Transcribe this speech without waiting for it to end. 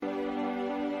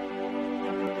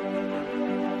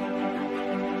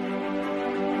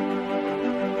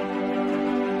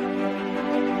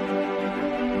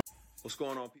What's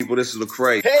going on, people? This is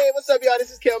Lecrae. Hey, what's up, y'all?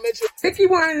 This is Kel Mitchell. Vicky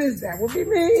Winans, that would be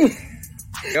me.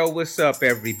 Yo, what's up,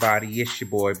 everybody? It's your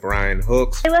boy, Brian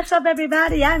Hooks. Hey, what's up,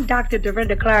 everybody? I'm Dr.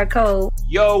 Dorinda Clark Cole.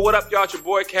 Yo, what up, y'all? It's your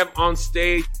boy, Kev on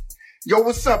stage. Yo,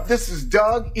 what's up? This is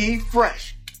Doug E.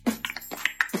 Fresh.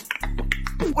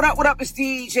 What up? It's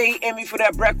DJ Emmy for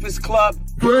that Breakfast Club.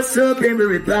 What's up,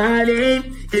 everybody?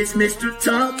 It's Mr.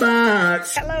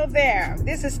 Talkbox. Hello there.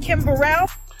 This is Kim Burrell.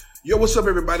 Yo, what's up,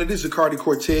 everybody? This is Cardi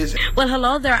Cortez. Well,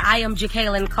 hello there. I am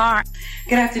Jacqueline Carr.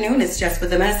 Good afternoon. It's Jess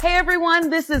with the Mess. Hey, everyone.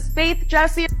 This is Faith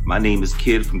Jessie. My name is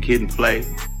Kid from Kid and Play.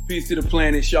 Peace to the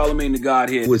planet. Charlamagne the God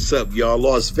here. What's up, y'all?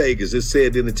 Las Vegas. It's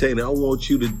Said Entertainer. I want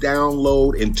you to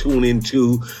download and tune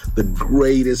into the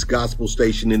greatest gospel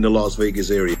station in the Las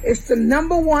Vegas area. It's the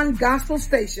 #1 gospel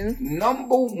station.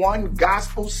 #1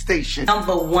 gospel station.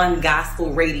 #1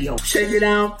 gospel radio. Check it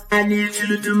out. I need you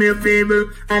to do me a favor.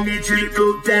 I need you to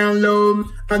go download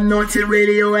Anointed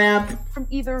Radio app. From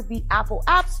either the Apple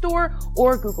App Store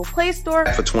or Google Play Store.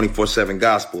 For 24/7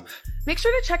 gospel. Make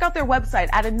sure to check out their website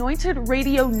at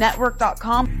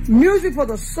anointedradionetwork.com. Music for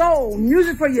the soul,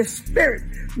 music for your spirit,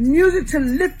 music to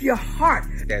lift your heart.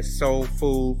 That soul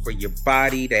food for your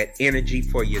body, that energy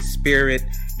for your spirit.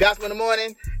 Gospel in the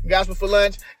morning, gospel for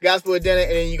lunch, gospel at dinner,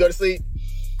 and then you go to sleep.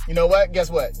 You know what? Guess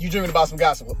what? You dreaming about some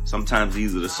gospel. Sometimes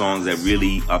these are the songs that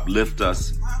really uplift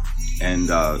us and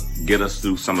get us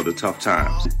through some of the tough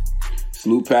times.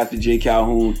 Salute Pastor J.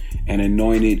 Calhoun and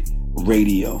Anointed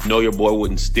Radio. Know your boy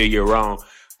wouldn't steer you wrong.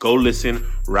 Go listen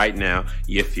right now.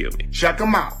 You feel me? Check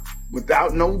them out,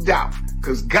 without no doubt,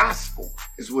 because gospel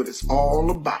is what it's all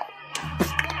about.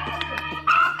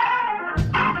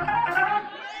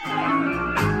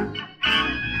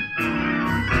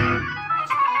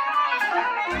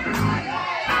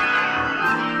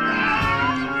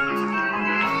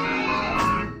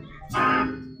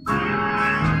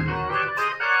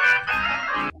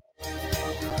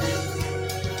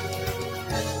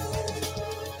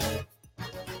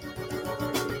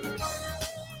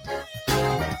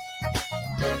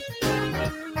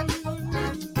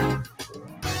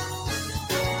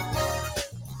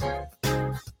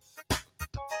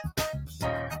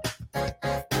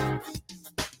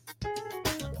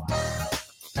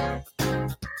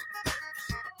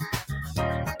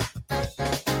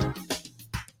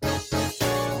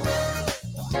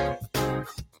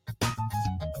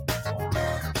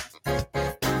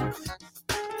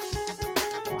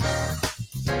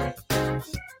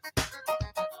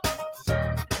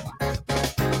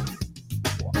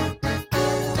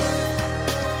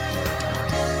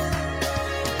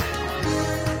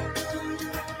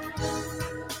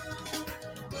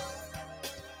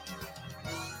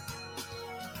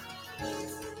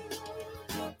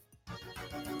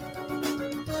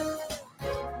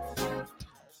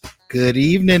 Good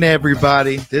evening,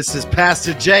 everybody. This is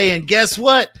Pastor Jay, and guess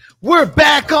what? We're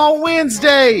back on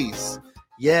Wednesdays.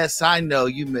 Yes, I know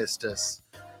you missed us.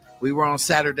 We were on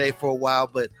Saturday for a while,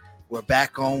 but we're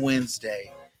back on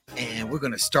Wednesday, and we're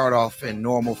going to start off in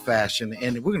normal fashion,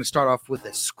 and we're going to start off with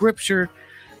a scripture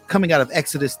coming out of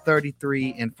Exodus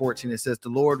 33:14. It says, "The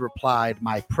Lord replied,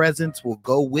 my presence will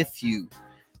go with you,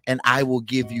 and I will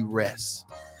give you rest."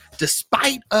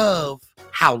 Despite of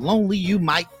how lonely you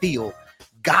might feel,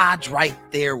 God's right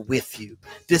there with you.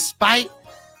 Despite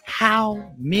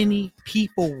how many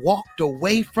people walked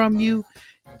away from you,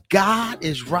 God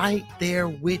is right there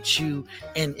with you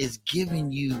and is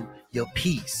giving you your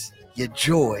peace, your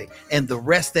joy, and the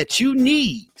rest that you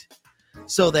need,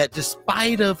 so that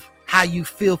despite of how you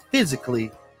feel physically,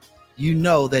 you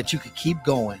know that you can keep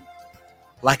going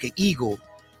like an eagle,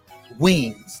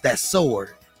 wings that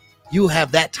soar. You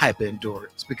have that type of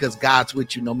endurance because God's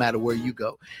with you no matter where you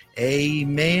go.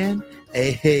 Amen.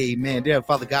 Amen. Dear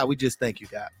Father God, we just thank you,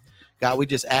 God. God, we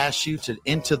just ask you to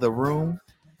enter the room.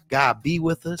 God, be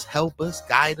with us, help us,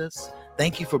 guide us.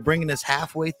 Thank you for bringing us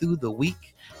halfway through the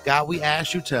week. God, we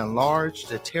ask you to enlarge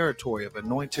the territory of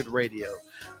Anointed Radio.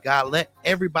 God, let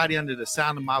everybody under the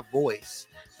sound of my voice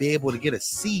be able to get a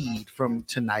seed from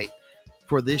tonight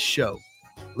for this show,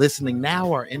 listening now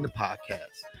or in the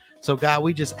podcast. So, God,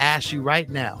 we just ask you right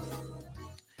now,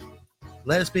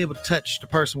 let us be able to touch the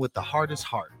person with the hardest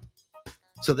heart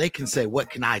so they can say,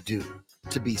 what can I do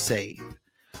to be saved?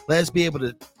 Let us be able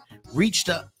to reach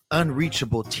the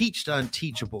unreachable, teach the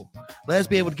unteachable. Let us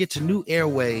be able to get to new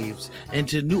airwaves and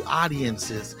to new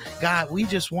audiences. God, we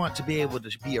just want to be able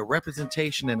to be a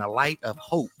representation and a light of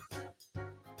hope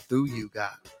through you,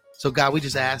 God. So, God, we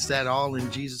just ask that all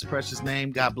in Jesus' precious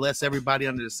name. God bless everybody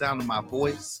under the sound of my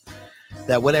voice,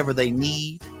 that whatever they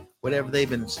need, whatever they've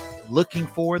been looking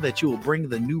for, that you will bring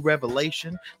the new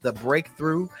revelation, the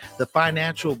breakthrough, the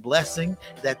financial blessing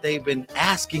that they've been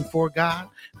asking for, God.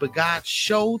 But God,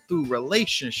 showed through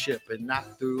relationship and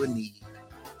not through a need.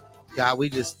 God, we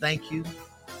just thank you.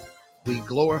 We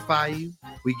glorify you.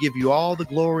 We give you all the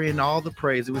glory and all the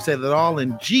praise. And we say that all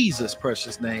in Jesus'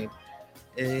 precious name.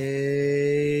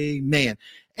 Amen.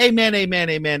 Amen, amen,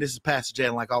 amen. This is Pastor Jay,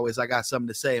 and like always, I got something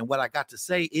to say. And what I got to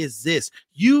say is this.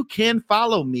 You can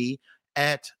follow me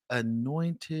at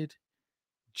Anointed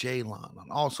Jaylon on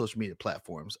all social media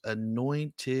platforms.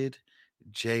 Anointed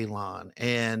Jaylon.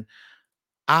 And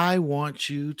I want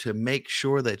you to make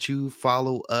sure that you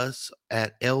follow us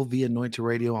at LV Anointed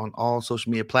Radio on all social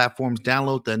media platforms.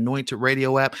 Download the Anointed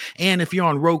Radio app. And if you're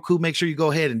on Roku, make sure you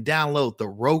go ahead and download the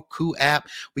Roku app.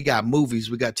 We got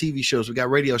movies, we got TV shows, we got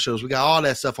radio shows, we got all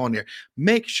that stuff on there.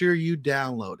 Make sure you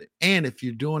download it. And if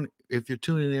you're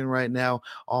tuning in right now,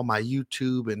 all my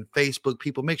YouTube and Facebook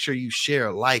people, make sure you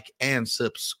share, like, and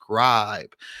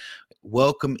subscribe.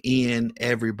 Welcome in,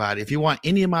 everybody. If you want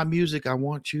any of my music, I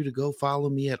want you to go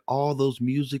follow me at all those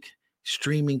music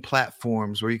streaming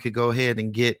platforms where you could go ahead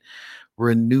and get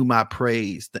Renew My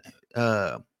Praise,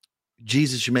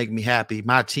 Jesus You Make Me Happy,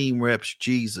 My Team Reps,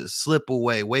 Jesus, Slip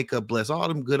Away, Wake Up Blessed, all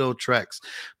them good old tracks.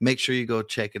 Make sure you go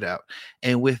check it out.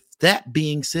 And with that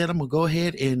being said, I'm going to go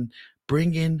ahead and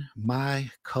bring in my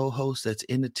co-host that's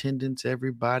in attendance,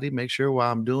 everybody. Make sure while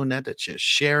I'm doing that you're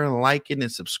sharing, liking, and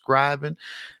subscribing.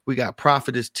 We got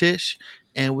Prophetess Tish,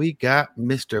 and we got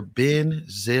Mr.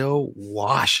 Benzel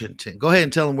Washington. Go ahead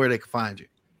and tell them where they can find you.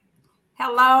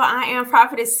 Hello, I am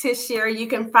Prophetess Tish Shear. You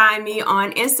can find me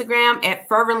on Instagram at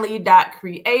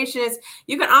fervently.creations.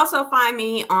 You can also find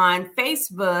me on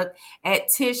Facebook at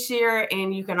Tish Shear,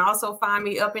 and you can also find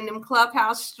me up in them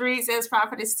clubhouse streets as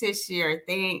Prophetess Tish Shear.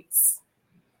 Thanks.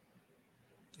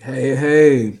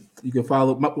 Hey, you can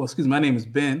follow my name is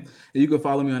Ben, and you can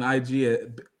follow me on IG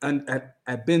at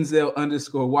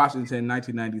Benzel_Washington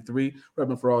 1993,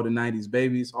 repping for all the 90s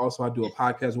babies. Also, I do a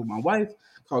podcast with my wife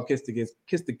called Kiss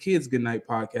the Kids Goodnight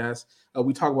podcast.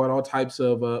 We talk about all types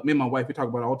of me and my wife. We talk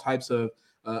about all types of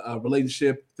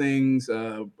relationship things,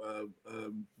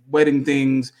 wedding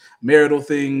things, marital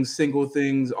things, single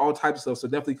things, all types of stuff. So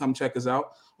definitely come check us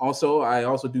out. Also, I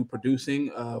also do producing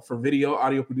for video,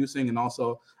 audio producing, and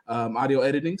also audio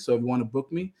editing. So if you want to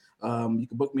book me, you can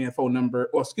book me at phone number,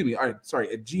 at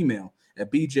Gmail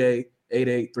at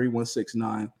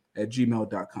bj883169 at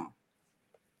gmail.com.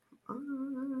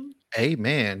 Hey,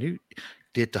 man, you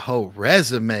did the whole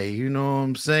resume. You know what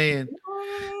I'm saying?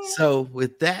 So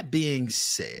with that being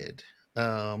said,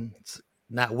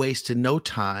 not wasting no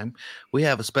time, we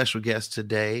have a special guest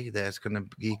today that's going to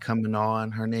be coming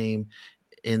on. Her name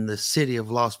in the city of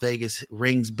Las Vegas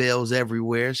rings bells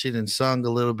everywhere. She done sung a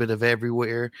little bit of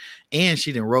everywhere, and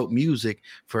she done wrote music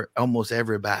for almost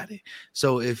everybody.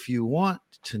 So if you want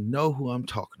to know who I'm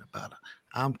talking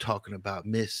about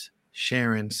Miss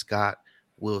Sharon Scott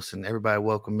Wilson. Everybody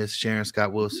welcome Miss Sharon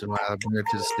Scott Wilson. I'll bring her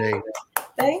to the stage.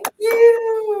 Thank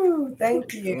you.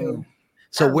 Thank you.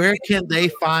 So where can they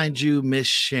find you, Miss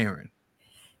Sharon?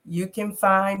 You can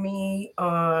find me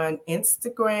on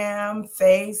Instagram,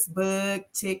 Facebook,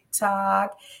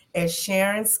 TikTok as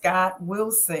Sharon Scott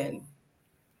Wilson.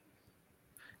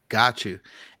 Got you.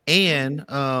 And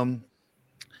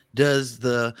does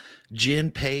the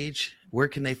Gin page, where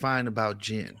can they find about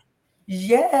Gin?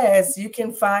 Yes, you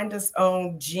can find us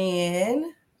on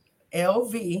Gin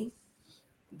LV.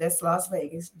 That's Las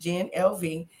Vegas, Gin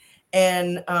LV.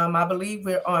 And I believe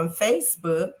we're on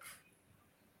Facebook.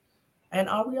 And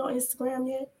are we on Instagram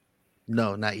yet?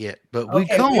 No, not yet. But we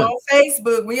on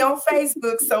Facebook. We on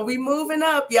Facebook. So we moving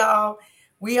up, y'all.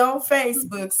 We on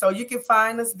Facebook. So you can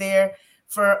find us there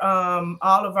for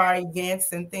all of our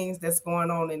events and things that's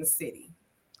going on in the city.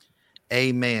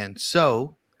 Amen.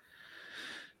 So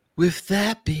with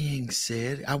that being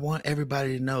said, I want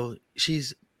everybody to know she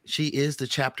is the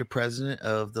chapter president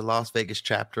of the Las Vegas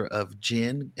chapter of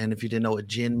Gin. And if you didn't know what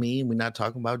Gin mean, we're not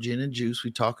talking about gin and juice.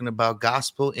 We're talking about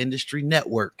Gospel Industry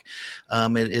Network.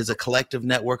 It is a collective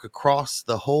network across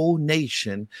the whole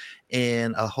nation,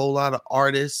 and a whole lot of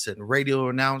artists and radio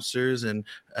announcers and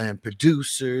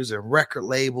producers and record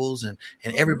labels and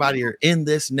everybody are in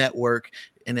this network.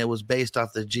 And it was based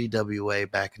off the GWA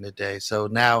back in the day. So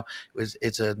now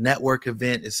it's a network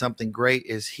event. It's something great.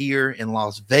 It's here in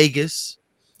Las Vegas.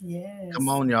 Yes. Come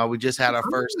on, y'all. We just had our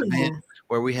first event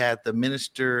where we had the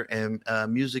minister and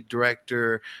music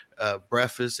director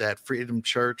breakfast at Freedom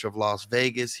Church of Las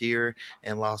Vegas here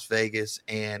in Las Vegas.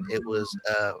 And it was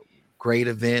a great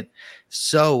event.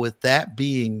 So with that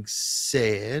being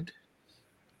said,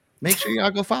 make sure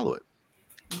y'all go follow it.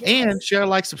 And share,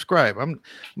 like, subscribe. I'm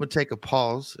gonna take a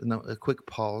pause and a quick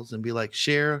pause and be like,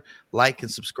 share, like,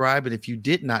 and subscribe. And if you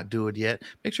did not do it yet,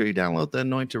 make sure you download the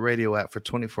Anointed Radio app for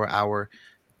 24-hour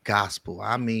gospel.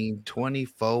 I mean,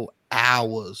 24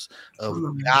 hours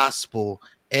of gospel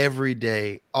every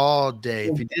day, all day.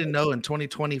 If you didn't know, in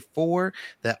 2024,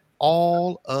 that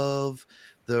all of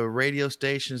the radio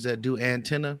stations that do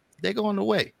antenna, they're going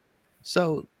away.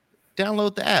 So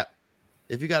download the app.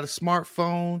 If you got a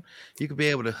smartphone, you can be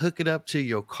able to hook it up to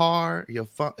your car, your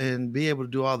phone, and be able to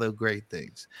do all the great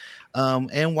things.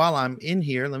 And while I'm in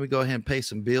here, let me go ahead and pay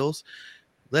some bills.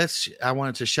 I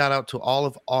wanted to shout out to all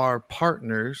of our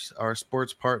partners, our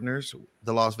sports partners,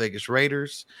 the Las Vegas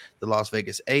Raiders, the Las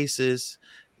Vegas Aces,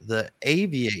 the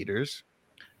Aviators,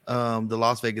 the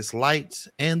Las Vegas Lights,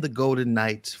 and the Golden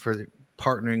Knights for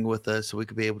partnering with us so we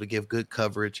could be able to give good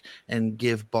coverage and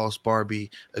give Boss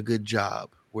Barbie a good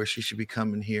job where she should be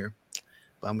coming here.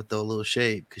 But I'm gonna throw a little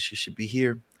shade because she should be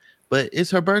here. But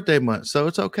it's her birthday month, so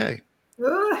it's okay.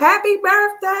 Ooh, happy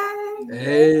birthday!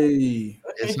 Hey,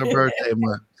 it's her birthday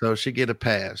month, so she get a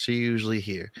pass. She usually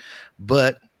here.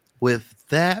 But with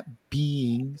that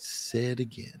being said,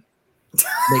 again,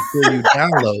 make sure you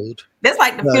download. That's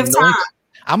like the fifth time.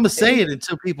 I'm gonna say it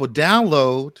until people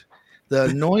download the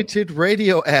Anointed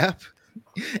Radio app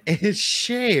and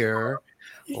share,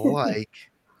 like,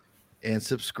 and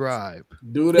subscribe.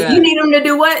 Do that. You need them to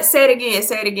do what? Say it again.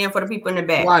 Say it again for the people in the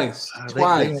back. Twice.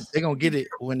 They're gonna get it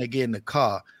when they get in the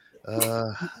car.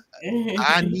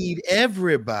 I need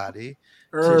everybody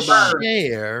to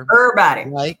share,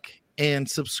 like, and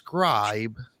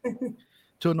subscribe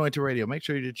to Anointed Radio. Make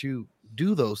sure that you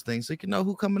do those things so you can know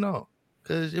who's coming on.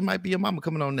 Because it might be your mama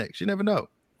coming on next. You never know.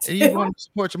 And you want to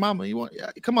support your mama.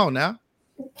 Come on now.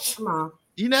 Come on.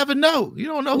 You never know. You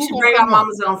don't know who's going to bring our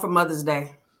mamas on for Mother's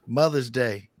Day. Mother's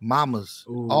Day, mamas,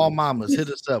 all mamas, hit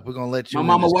us up. We're gonna let you. My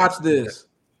mama watch this.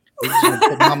 We're just gonna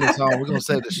put mamas on. We're gonna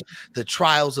say the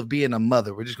trials of being a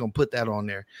mother. We're just gonna put that on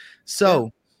there.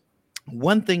 So,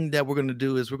 one thing that we're gonna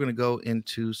do is we're gonna go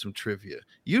into some trivia.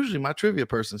 Usually, my trivia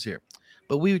person's here,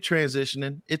 but we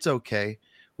transitioning. It's okay.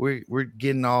 We're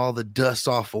getting all the dust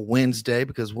off of Wednesday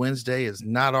because Wednesday is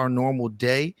not our normal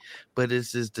day, but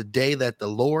this is the day that the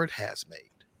Lord has made.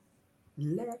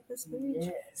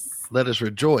 Let us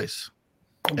rejoice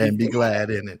and be glad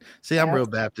in it. See, I'm real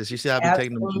Baptist. You see, I've been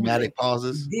taking them dramatic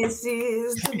pauses. This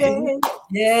is the day.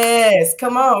 Yes,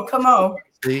 come on.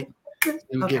 See,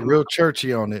 we get real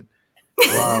churchy on it.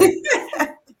 Wow.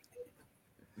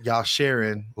 Y'all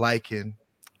sharing, liking,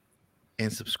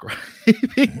 and subscribing.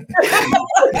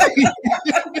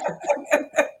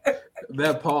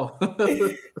 That Paul. All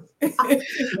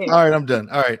right, I'm done.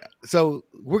 All right, so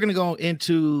we're gonna go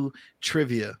into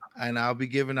trivia, and I'll be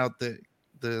giving out the.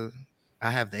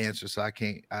 I have the answer, so I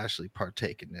can't actually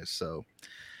partake in this. So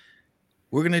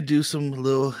we're gonna do some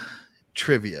little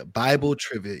trivia, Bible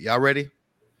trivia. Y'all ready?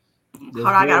 Hold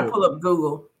on, I gotta pull up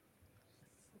Google.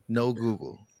 No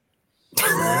Google.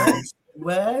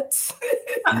 What?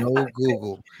 No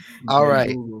Google. All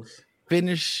right.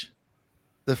 Finish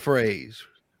the phrase.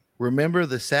 Remember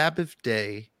the Sabbath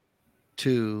day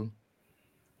to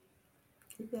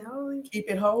keep it holy.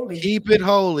 Keep it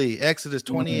holy. Exodus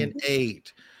 20 and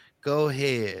 8. Go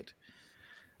ahead.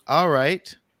 All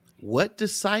right. What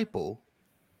disciple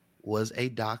was a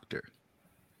doctor?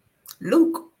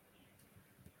 Luke.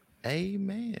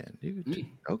 Amen.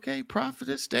 Okay,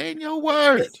 prophetess, stay in your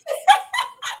word.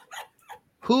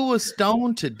 Who was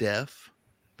stoned to death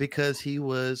because he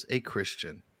was a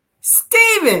Christian?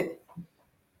 Stephen.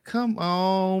 Come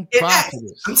on,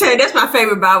 prophetess. I'm telling you, that's my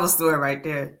favorite Bible story right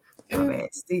there. Oh, man,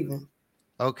 Stephen.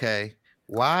 Okay.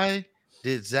 Why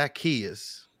did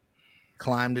Zacchaeus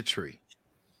climb the tree?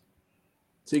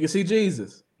 So you can see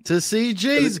Jesus. To see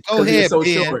Jesus. Go ahead, so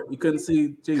Ben. short. You couldn't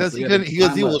see Jesus.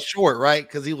 Because he was short, right?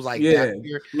 Because he was like,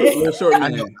 short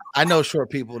man. I know short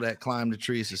people that climb the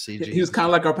trees to see Jesus. He was kind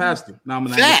of like our pastor.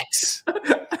 Facts.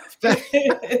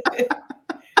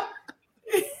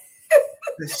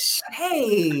 The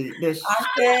shade. The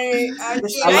shade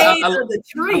of the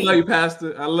tree. I love you,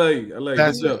 Pastor. I love you.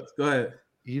 Pastor, go ahead.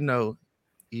 You know,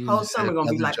 whole summer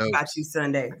gonna be like About You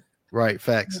Sunday. Right,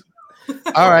 facts.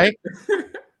 All right.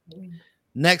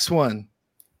 Next one.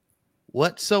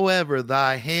 Whatsoever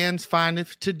thy hands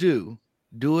findeth to do,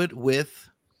 do it with.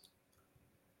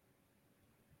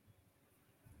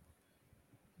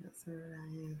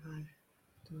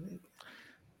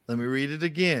 Let me read it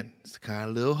again. It's kind of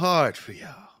a little hard for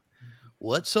y'all.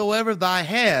 Whatsoever thy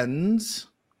hands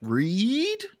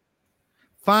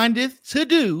findeth to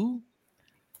do,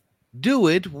 do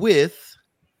it with.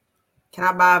 Can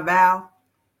I buy a vowel?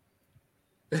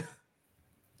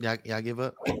 Y'all give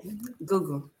up?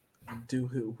 Google. Do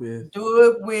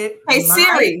it with. Hey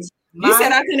Siri. You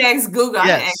said I can ask Google. I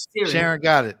can ask Siri. Sharon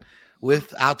got it.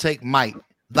 I'll take might.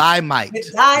 Thy might.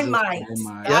 Thy might.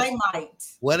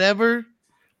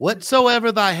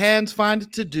 Whatsoever thy hands find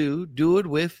it to do, do it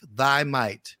with thy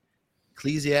might.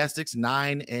 Ecclesiastes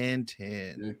 9 and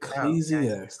 10.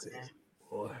 Ecclesiastes.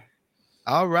 Boy.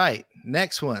 All right.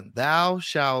 Next one. Thou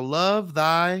shalt love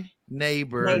thy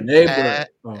neighbor.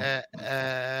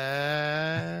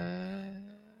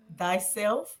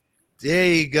 Thyself.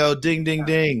 There you go. Ding, ding,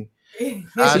 ding.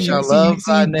 I shall love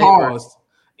thy neighbor.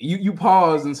 You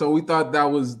paused, and so we thought that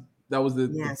was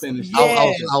the finish.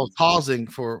 I was pausing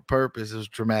for purpose. It was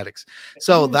dramatics.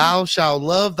 So thou shalt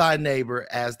love thy neighbor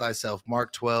as thyself.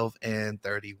 Mark 12 and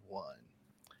 31.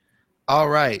 All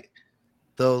right.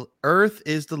 The earth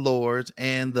is the Lord's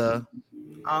and the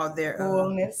all their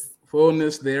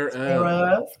fullness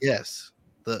thereof. Yes.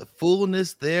 The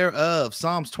fullness thereof.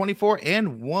 Psalms 24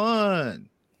 and 1.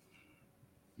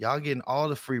 Y'all getting all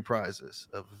the free prizes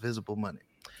of visible money.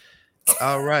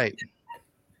 All right.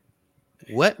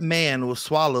 What man was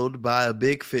swallowed by a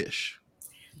big fish?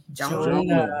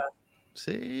 Jonah.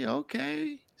 See,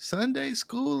 okay. Sunday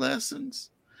school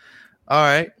lessons. All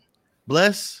right.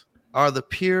 Blessed are the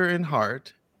pure in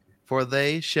heart, for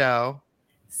they shall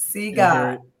see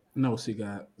God. See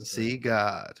God. See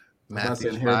God.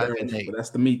 Matthew 5 and 8. That's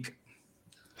the meek.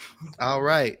 All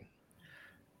right.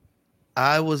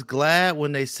 I was glad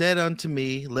when they said unto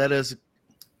me, let us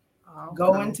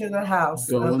go into the house.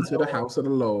 Go into the house of the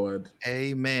Lord.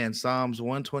 Amen. Psalms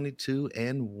 122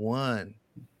 and 1.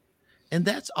 And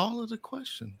that's all of the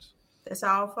questions. That's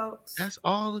all, folks. That's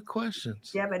all the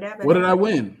questions. What did I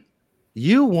win?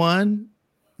 You won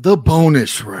the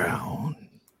bonus round.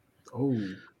 Oh.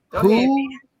 Who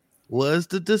was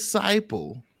the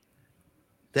disciple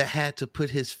that had to put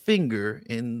his finger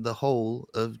in the hole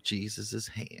of Jesus's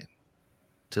hand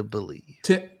to believe?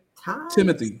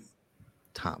 Timothy.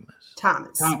 Thomas.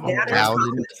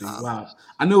 Wow.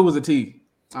 I knew it was a T.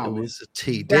 It was a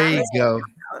T. There you go.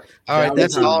 All right,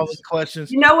 that's all the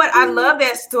questions. You know what? I love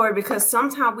that story because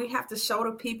sometimes we have to show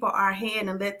the people our hand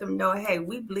and let them know, hey,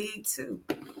 we bleed too.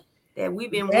 That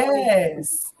we've been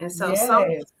yes. And so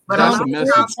but that's a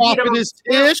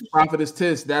message. Prophetess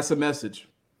Tish, that's a message.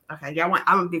 Okay, y'all want?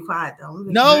 I'm gonna be quiet though.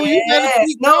 No, you better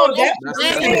be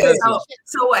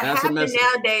So what happens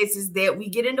nowadays is that we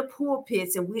get into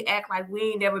pulpits and we act like we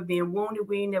ain't never been wounded,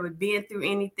 we ain't never been through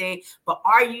anything. But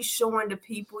are you showing the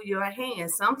people your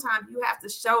hand? Sometimes you have to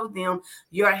show them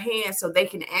your hand so they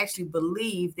can actually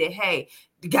believe that, hey,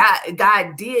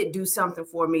 God did do something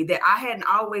for me, that I hadn't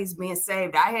always been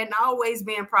saved. I hadn't always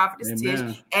been Prophetess Tish,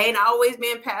 ain't always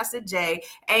been Pastor Jay,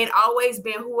 ain't always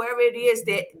been whoever it is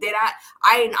that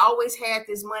I ain't always had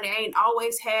this money. I ain't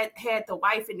always had the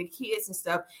wife and the kids and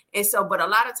stuff. And so, but a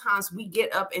lot of times we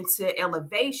get up into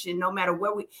elevation, no matter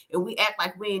where we act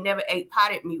like we ain't never ate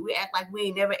potted meat. We act like we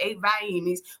ain't never ate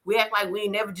Viennas. We act like we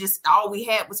ain't never just, all we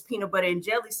had was peanut butter and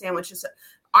jelly sandwiches.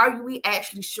 Are we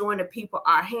actually showing the people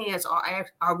our hands, or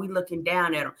are we looking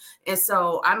down at them? And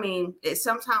so, I mean,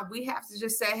 sometimes we have to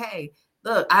just say, hey,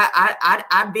 look,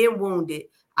 I've been wounded.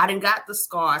 I done got the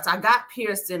scars. I got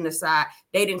pierced in the side.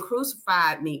 They didn't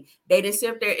crucify me. They didn't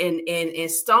sit there and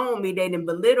stone me. They didn't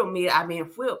belittle me. I've been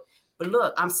whipped. But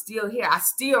look, I'm still here. I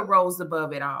still rose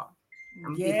above it all.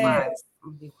 I'm gonna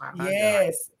be quiet.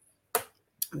 Yes.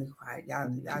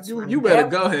 You better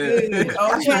go ahead.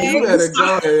 Okay. You better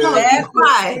go ahead. That's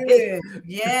good.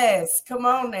 Yes. Come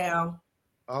on now.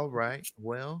 All right.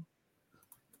 Well,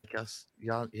 I guess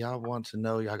y'all want to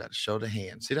know, y'all got to show the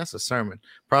hand. See, that's a sermon.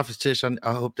 Prophet Tish, I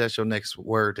hope that's your next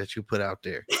word that you put out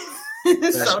there.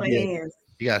 Show the hands.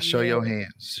 You got to show your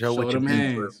hands. Show what them you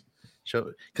hands.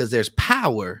 Show, because there's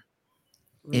power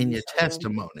in your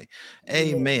testimony.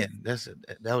 Amen.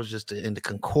 That was just in the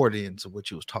concordance of what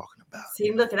you was talking about.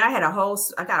 See, look, I got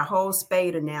a whole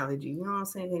spade analogy. You know what I'm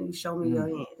saying? Can you show me your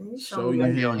hand? Show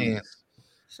me your hands.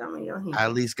 Show me your hand. I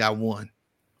at least got one.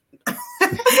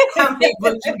 How many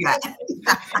books you got?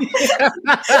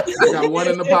 I got one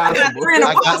in the possible.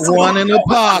 I got one in the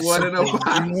possible. You know what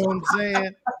I'm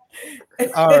saying?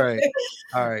 All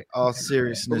right. All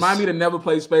seriousness. Remind me to never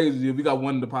play spades with you if you got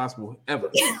one in the possible ever.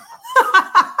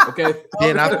 Okay.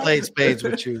 Then I played spades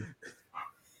with you.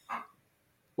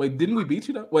 Wait, didn't we beat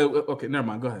you though? Wait, okay, never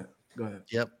mind. Go ahead.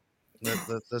 Yep.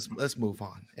 Let's move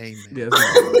on. Amen. Yeah,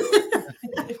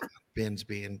 Ben's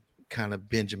being kind of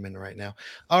Benjamin right now.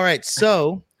 All right,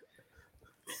 so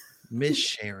Miss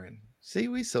Sharon. See,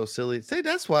 we so silly. See,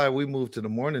 that's why we moved to the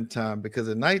morning time, because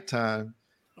at nighttime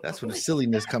That's when the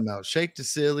silliness come out. Shake the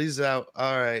sillies out.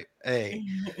 All right. Hey.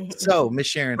 So, Miss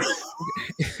Sharon.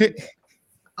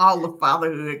 All the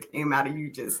fatherhood came out of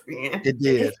you just then. It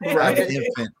did. Right. I'm an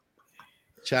infant.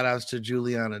 Shout outs to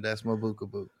Juliana. That's my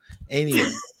bookaboo.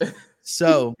 Anyway,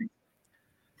 so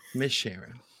Miss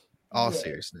Sharon, all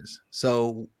seriousness.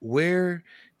 So where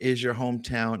is your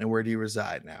hometown and where do you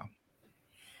reside now?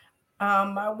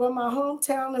 Well, my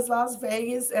hometown is Las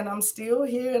Vegas, and I'm still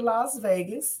here in Las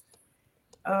Vegas.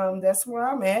 That's where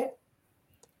I'm at.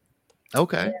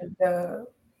 Okay. And,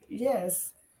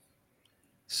 yes.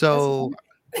 So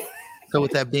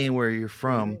with that being where you're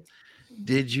from,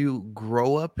 did you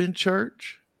grow up in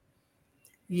church?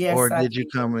 Yes. Or did you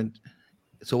come in?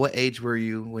 So what age were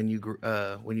you when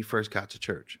you first got to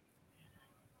church?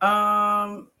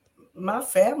 My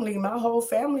whole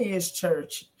family is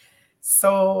church.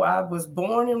 So I was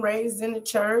born and raised in the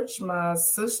church. My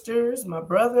sisters, my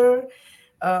brother,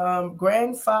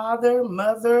 grandfather,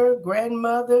 mother,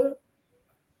 grandmother,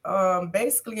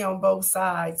 basically on both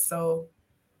sides. So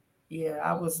yeah,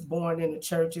 I was born in the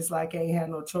church. It's like I ain't had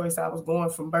no choice. I was born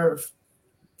from birth.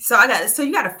 So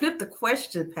you got to flip the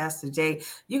question, Pastor Jay.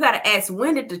 You got to ask,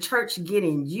 when did the church get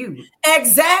in you?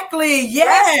 Exactly.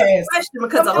 Yes. Question,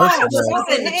 because a lot of us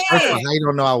was in the church. I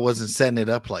don't know. I wasn't setting it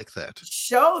up like that.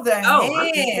 Show the hand.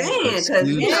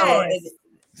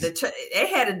 Because they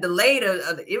had a delay.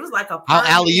 It was like a. I'll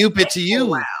alley-oop it to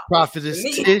you, Prophetess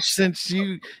Tish, since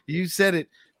you said it.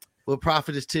 Well,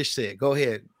 Prophetess Tish said, "Go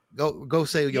ahead, go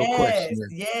say your question."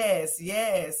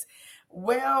 Yes.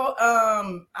 Well,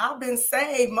 I've been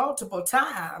saved multiple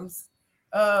times.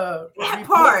 That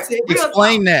part.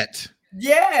 Explain that.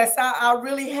 Yes, I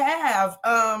really have.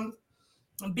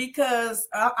 Because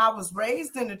I was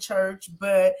raised in the church,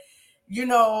 but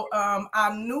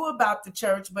I knew about the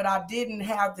church, but I didn't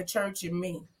have the church in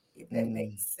me. If that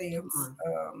makes sense.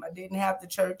 I didn't have the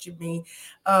church in me.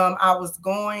 I was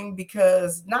going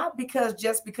not because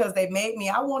they made me.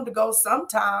 I wanted to go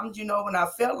sometimes, when I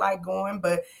felt like going,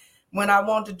 but when I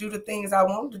wanted to do the things I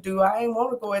wanted to do, I didn't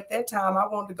want to go at that time. I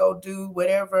wanted to go do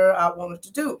whatever I wanted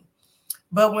to do.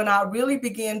 But when I really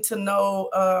began to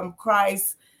know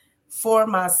Christ for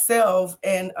myself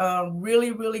and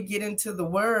really, really get into the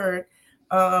word,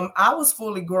 I was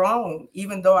fully grown,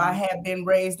 even though I had been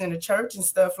raised in the church and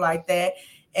stuff like that.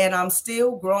 And I'm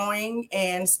still growing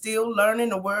and still learning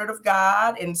the word of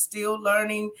God and still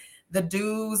learning the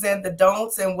do's and the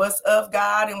don'ts and what's of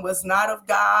God and what's not of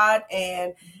God.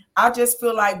 And I just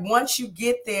feel like once you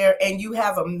get there and you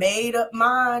have a made up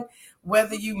mind,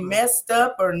 whether you messed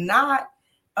up or not,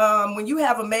 when you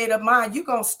have a made up mind, you're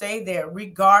going to stay there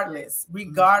regardless.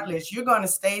 You're going to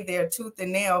stay there tooth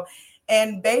and nail.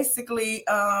 And basically,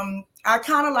 I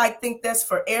kind of think that's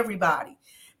for everybody,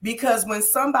 because when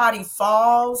somebody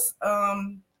falls,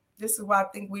 this is why I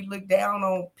think we look down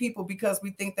on people, because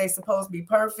we think they're supposed to be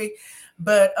perfect.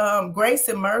 But grace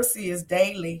and mercy is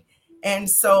daily. And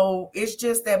so it's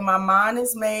just that my mind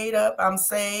is made up. I'm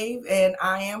saved and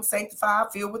I am sanctified,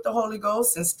 filled with the Holy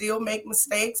Ghost, and still make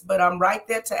mistakes. But I'm right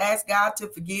there to ask God to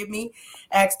forgive me,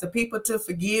 ask the people to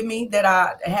forgive me that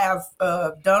I have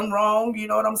done wrong. You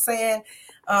know what I'm saying?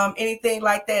 Anything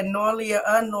like that, knowingly or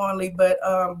unknowingly. But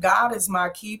God is my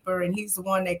keeper and he's the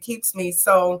one that keeps me.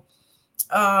 So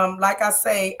like I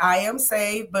say, I am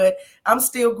saved, but I'm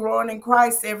still growing in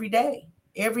Christ every day.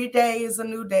 Every day is a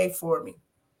new day for me.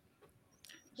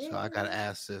 So I got to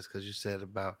ask this because you said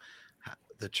about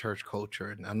the church culture,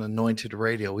 and on Anointed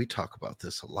Radio, we talk about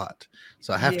this a lot.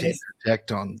 So I have to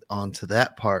interject onto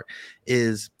that part.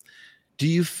 Is, do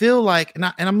you feel like,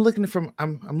 and I'm looking from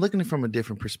a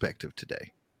different perspective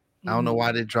today. I don't know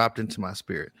why they dropped into my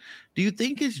spirit. Do you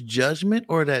think it's judgment,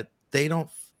 or that they don't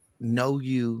know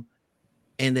you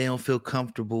and they don't feel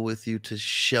comfortable with you to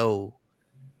show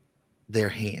their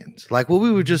hands, like what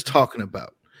we were just talking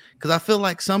about? Because I feel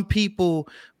like some people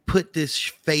put this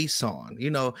face on,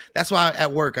 that's why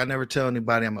at work, I never tell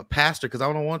anybody I'm a pastor, because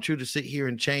I don't want you to sit here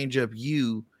and change up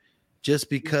you just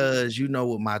because you know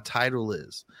what my title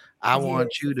is. I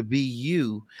want you to be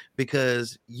you,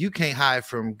 because you can't hide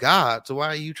from God. So why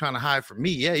are you trying to hide from me?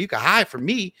 Yeah, you can hide from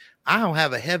me. I don't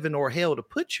have a heaven or hell to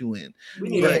put you in. We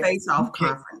need a face-off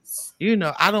conference.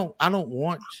 I don't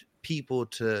want people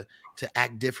to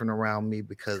act different around me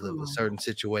because of a certain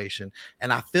situation.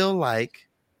 And I feel like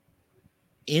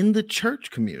in the church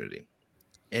community,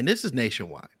 and this is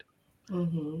nationwide,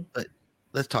 but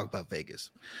let's talk about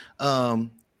Vegas.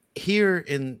 Here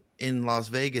in Las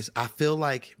Vegas, I feel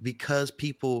like because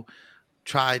people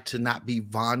try to not be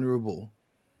vulnerable,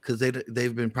 because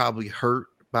they've been probably hurt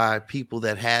by people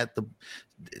that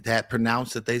that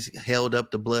pronounced that they held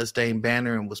up the bloodstained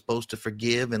banner and was supposed to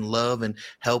forgive and love and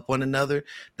help one another.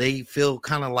 They feel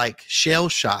kind of like shell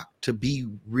shocked to be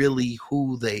really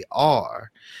who they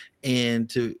are, and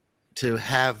to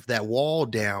have that wall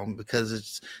down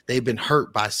because they've been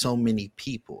hurt by so many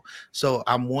people. So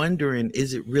I'm wondering,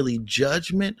 is it really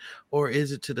judgment, or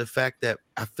is it to the fact that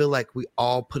I feel like we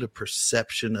all put a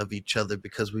perception of each other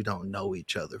because we don't know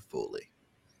each other fully?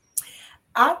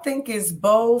 I think it's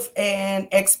both, and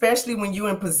especially when you're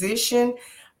in position,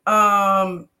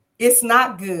 it's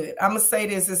not good. I'm gonna say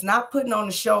this: it's not putting on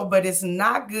the show, but it's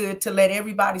not good to let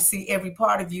everybody see every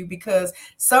part of you, because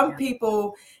some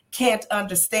people can't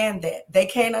understand that. They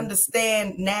can't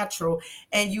understand natural,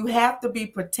 and you have to be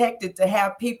protected to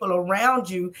have people around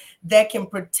you that can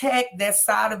protect that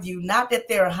side of you. Not that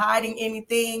they're hiding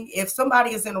anything. If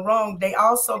somebody is in the wrong, they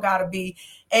also got to be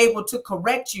able to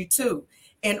correct you too,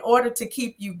 in order to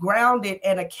keep you grounded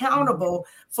and accountable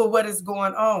for what is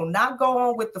going on. Not go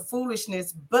on with the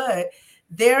foolishness, but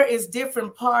there is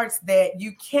different parts that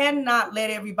you cannot let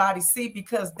everybody see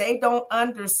because they don't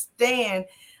understand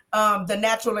the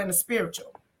natural and the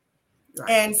spiritual. Right.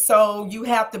 And so you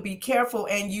have to be careful,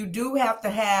 and you do have to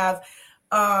have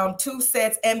two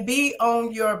sets and be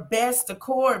on your best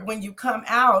accord when you come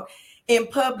out in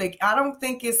public. I don't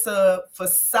think it's a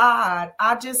facade.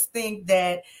 I just think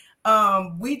that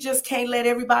we just can't let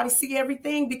everybody see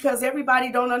everything, because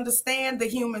everybody don't understand the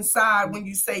human side when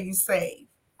you say you save.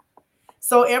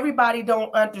 So everybody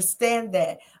don't understand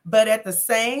that. But at the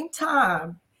same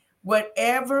time,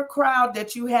 whatever crowd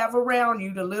that you have around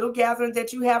you, the little gathering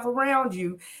that you have around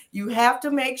you, you have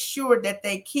to make sure that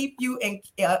they keep you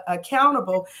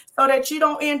accountable so that you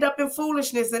don't end up in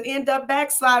foolishness and end up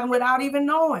backsliding without even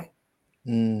knowing.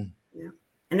 Yeah.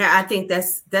 And I think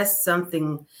that's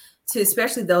something to,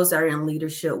 especially those that are in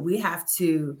leadership, we have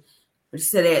to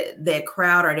say that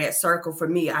crowd or that circle. For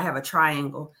me, I have a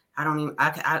triangle. I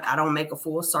don't make a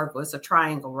full circle. It's a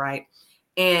triangle, right?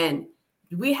 And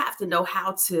we have to know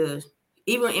how to,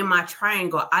 even in my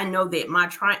triangle, I know that my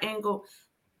triangle,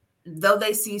 though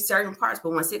they see certain parts,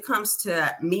 but once it comes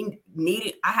to me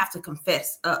needing, I have to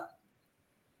confess up.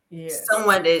 Yes.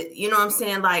 Someone that, you know what I'm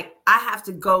saying? Like, I have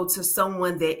to go to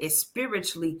someone that is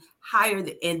spiritually higher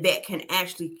and that can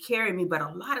actually carry me. But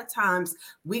a lot of times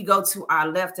we go to our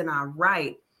left and our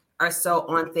right or so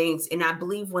on things. And I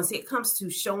believe once it comes to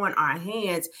showing our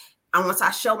hands, and once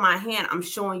I show my hand, I'm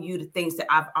showing you the things that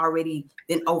I've already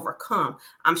been overcome.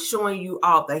 I'm showing you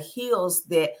all the hills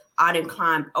that I done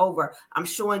climbed over. I'm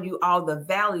showing you all the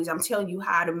valleys. I'm telling you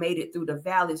how to made it through the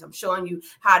valleys. I'm showing you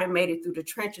how to made it through the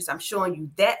trenches. I'm showing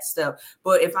you that stuff.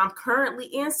 But if I'm currently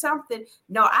in something,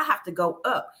 no, I have to go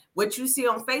up. What you see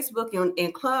on Facebook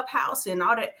and Clubhouse and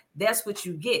all that, that's what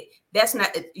you get. That's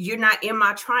not, you're not in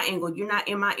my triangle. You're not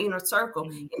in my inner circle.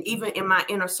 Mm-hmm. And even in my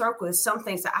inner circle, there's some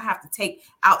things that I have to take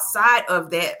outside of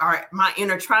that, or my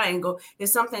inner triangle.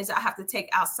 There's some things I have to take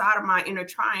outside of my inner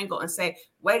triangle and say,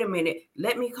 wait a minute,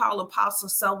 let me call Apostle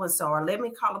so-and-so, or let me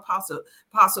call Apostle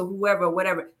whoever,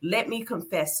 whatever. Let me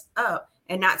confess up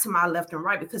and not to my left and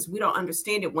right, because we don't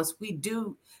understand it. Once we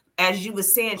do, as you were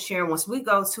saying, Sharon, once we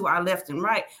go to our left and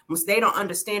right, once they don't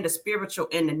understand the spiritual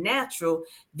and the natural,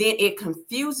 then it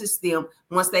confuses them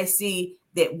once they see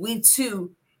that we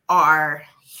too are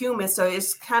human. So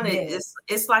it's kind of,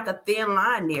 it's like a thin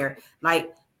line there.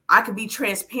 Like, I could be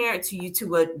transparent to you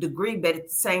to a degree, but at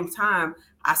the same time,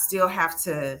 I still have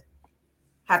to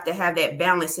have that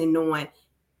balance in knowing,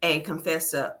 hey,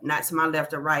 confess up, not to my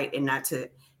left or right, and not to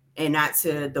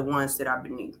the ones that are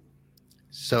beneath.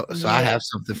 So I have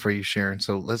something for you, Sharon.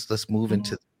 So let's move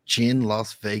into Jen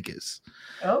Las Vegas.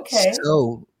 Okay.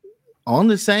 So on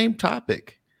the same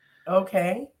topic.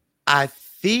 Okay. I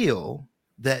feel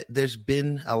that there's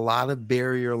been a lot of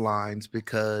barrier lines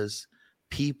because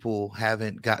people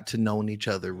haven't got to know each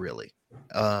other really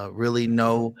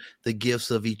know the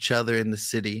gifts of each other in the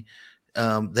city.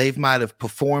 They might have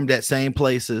performed at same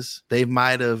places. They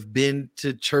might have been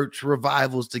to church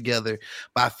revivals together,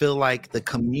 but I feel like the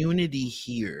community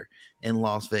here in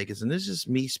Las Vegas, and this is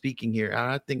me speaking here,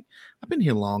 I think I've been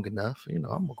here long enough. You know,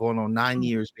 I'm going on 9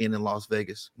 years being in Las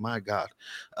Vegas. My God.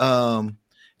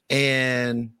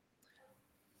 And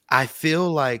I feel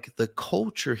like the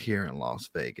culture here in Las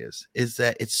Vegas is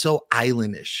that it's so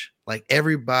islandish. Like,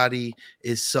 everybody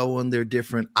is so on their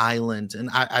different islands. And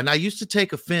I used to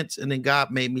take offense, and then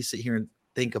God made me sit here and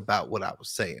think about what I was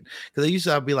saying. Because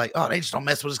I'd be like, oh, they just don't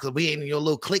mess with us because we ain't in your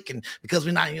little clique, and because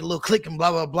we're not in your little clique and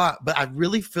blah, blah, blah. But I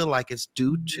really feel like it's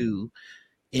due to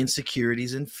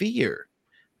insecurities and fear.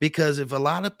 Because if a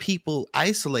lot of people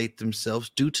isolate themselves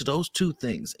due to those two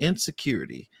things,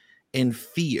 insecurity and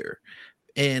fear.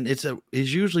 And it's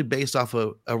usually based off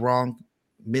of a wrong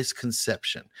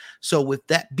misconception. So with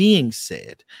that being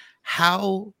said,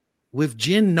 how, with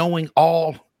Jen knowing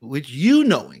all, with you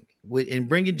knowing, and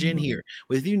bringing Jen here,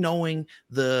 with you knowing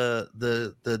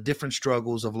the different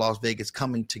struggles of Las Vegas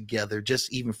coming together,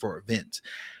 just even for events,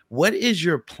 what is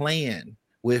your plan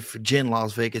with Jen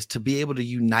Las Vegas to be able to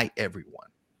unite everyone?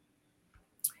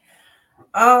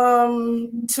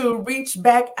 To reach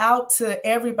back out to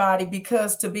everybody,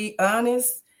 because to be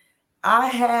honest, I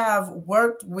have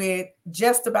worked with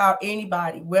just about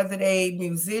anybody, whether they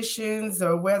musicians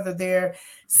or whether they're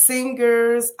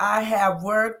singers. I have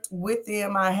worked with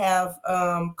them. I have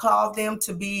called them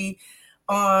to be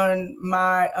on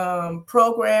my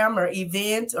program or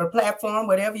event or platform,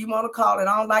 whatever you want to call it.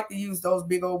 I don't like to use those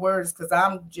big old words because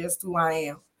I'm just who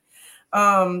I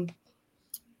am.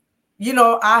 You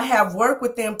know, I have worked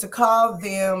with them to call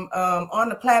them on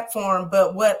the platform.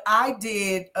 But what I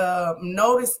did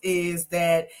notice is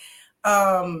that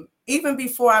even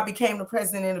before I became the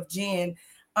president of Jen,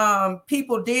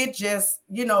 people did just,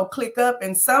 you know, click up.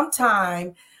 And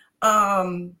sometimes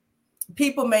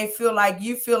people may feel like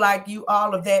you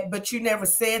all of that, but you never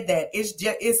said that.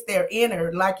 It's their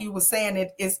inner, like you were saying,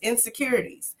 it's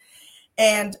insecurities.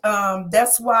 And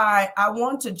that's why I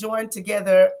want to join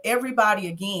together everybody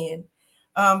again.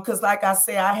 Because like I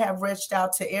say, I have reached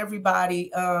out to everybody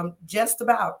just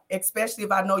about, especially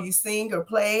if I know you sing or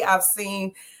play. I've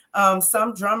seen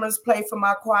some drummers play for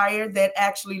my choir that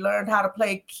actually learned how to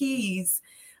play keys,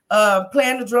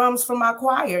 playing the drums for my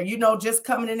choir, you know, just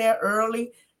coming in there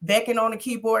early, becking on the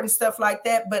keyboard and stuff like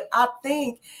that. But I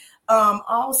think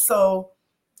also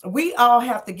we all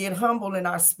have to get humble in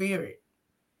our spirit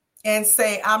and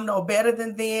say, I'm no better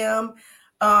than them.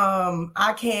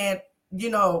 I can't. You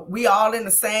know, we all in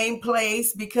the same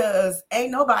place, because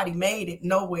ain't nobody made it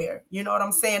nowhere. You know what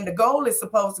I'm saying? The goal is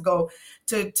supposed to go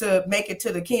to make it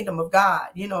to the kingdom of God,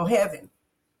 you know, heaven.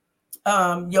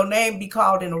 Your name be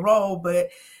called in a roll, but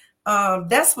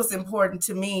that's what's important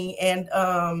to me. And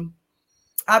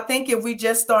I think if we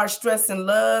just start stressing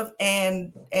love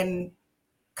and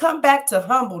come back to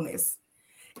humbleness,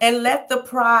 and let the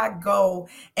pride go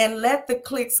and let the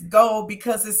clicks go,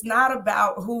 because it's not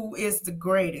about who is the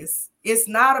greatest. It's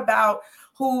not about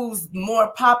who's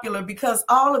more popular, because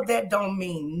all of that don't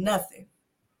mean nothing.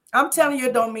 I'm telling you,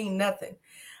 it don't mean nothing.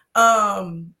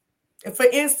 For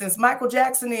instance, Michael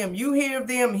Jackson, you hear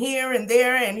them here and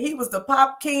there, and he was the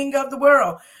pop king of the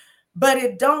world. But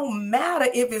it don't matter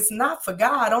if it's not for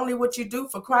God. Only what you do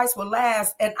for Christ will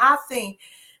last. And I think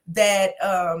that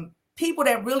people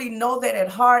that really know that at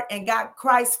heart and got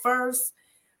Christ first,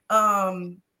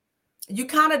 you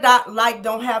kind of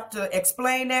don't have to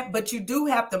explain that, but you do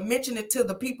have to mention it to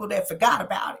the people that forgot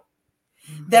about it,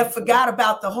 that forgot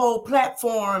about the whole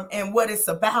platform and what it's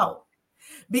about.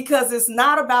 Because it's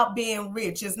not about being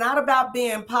rich. It's not about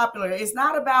being popular. It's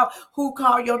not about who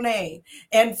called your name.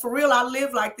 And for real, I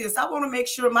live like this. I want to make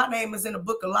sure my name is in the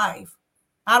book of life.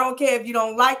 I don't care if you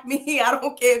don't like me. I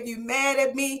don't care if you're mad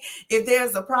at me. If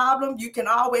there's a problem, you can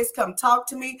always come talk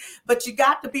to me. But you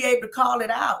got to be able to call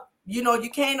it out. You know, you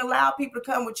can't allow people to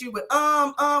come with you with,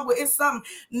 well, it's something.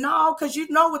 No, because you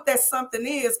know what that something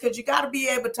is, because you got to be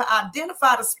able to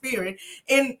identify the spirit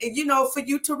and, you know, for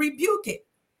you to rebuke it.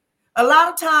 A lot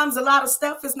of times, a lot of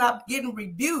stuff is not getting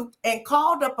rebuked and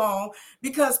called upon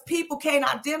because people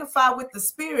can't identify with the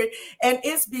spirit. And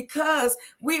it's because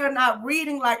we are not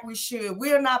reading like we should.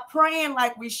 We are not praying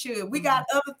like we should. We got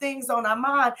other things on our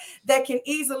mind that can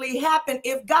easily happen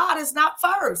if God is not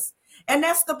first. And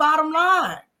that's the bottom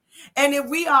line. And if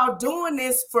we are doing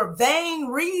this for vain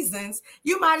reasons,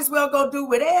 you might as well go do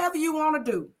whatever you want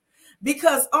to do.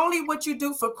 Because only what you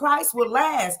do for Christ will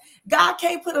last. God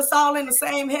can't put us all in the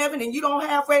same heaven, and you don't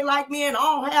halfway like me and I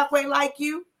don't halfway like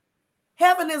you.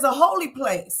 Heaven is a holy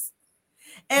place.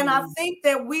 And I think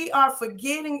that we are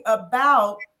forgetting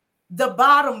about the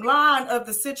bottom line of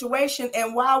the situation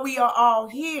and why we are all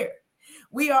here.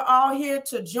 We are all here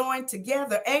to join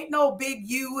together. Ain't no big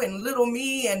you and little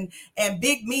me and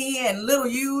big me and little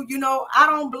you. You know, I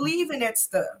don't believe in that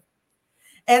stuff.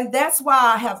 And that's why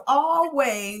I have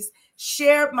always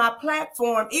shared my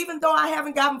platform, even though I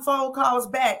haven't gotten phone calls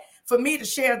back for me to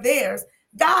share theirs.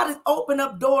 God has opened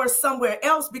up doors somewhere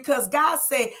else, because God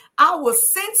said, I will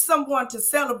send someone to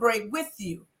celebrate with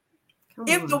you.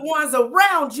 If the ones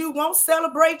around you won't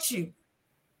celebrate you.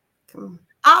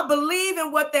 I believe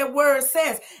in what that word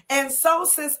says. And so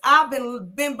since I've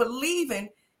been believing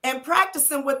and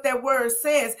practicing what that word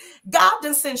says, God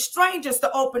done send strangers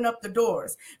to open up the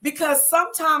doors, because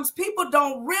sometimes people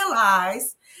don't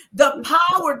realize the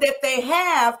power that they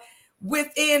have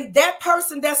within that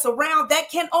person that's around that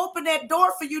can open that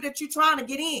door for you that you're trying to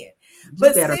get in.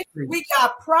 But since we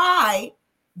got pride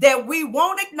that we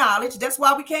won't acknowledge, that's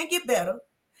why we can't get better.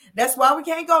 That's why we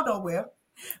can't go nowhere.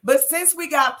 But since we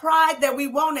got pride that we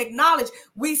won't acknowledge,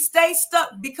 we stay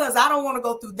stuck because I don't want to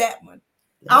go through that one.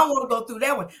 I don't want to go through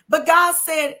that one. But God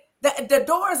said that the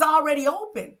door is already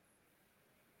open.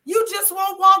 You just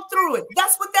won't walk through it.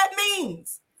 That's what that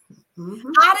means.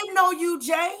 I didn't know you,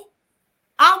 Jay.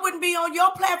 I wouldn't be on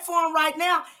your platform right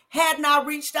now hadn't I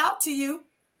reached out to you.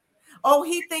 Oh,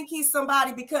 he think he's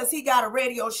somebody because he got a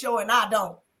radio show and I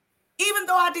don't. Even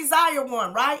though I desire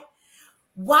one, right?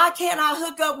 Why can't I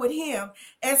hook up with him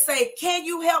and say, can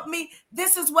you help me?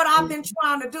 This is what I've been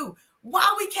trying to do.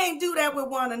 Why we can't do that with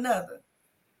one another?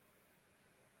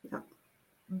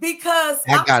 Because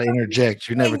I got to interject.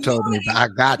 You never told me, but I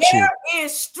got you. There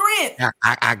is strength.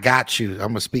 I got you. I'm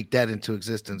going to speak that into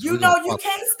existence. You know, you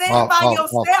can't stand by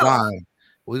yourself.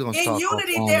 We're going to in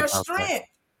unity, there's strength. That.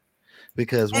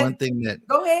 Because one thing that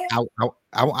go ahead.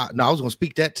 I was going to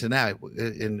speak that tonight,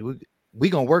 and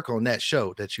we're going to work on that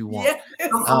show that you want. Yes.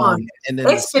 And then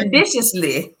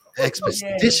expeditiously.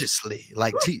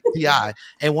 Like TI.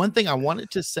 And one thing I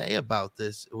wanted to say about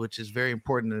this, which is very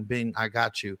important in being I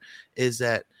got you, is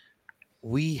that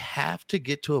we have to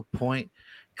get to a point,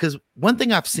 because one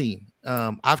thing I've seen,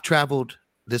 I've traveled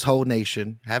this whole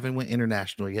nation, haven't went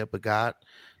international yet, but God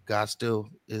still,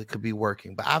 it could be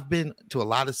working. But I've been to a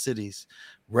lot of cities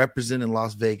representing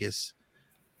Las Vegas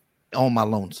on my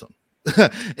lonesome.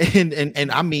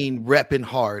 and I mean repping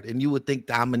hard, and you would think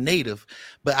that I'm a native,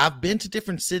 but I've been to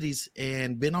different cities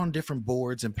and been on different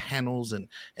boards and panels and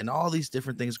all these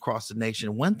different things across the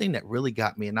nation. One thing that really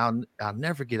got me, and I'll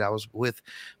never forget, I was with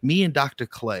me and Dr.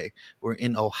 Clay. We're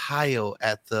in Ohio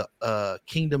at the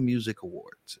Kingdom Music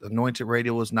Awards. Anointed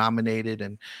Radio was nominated,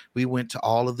 and we went to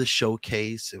all of the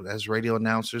showcase as radio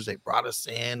announcers. They brought us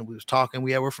in. We was talking.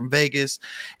 We're from Vegas,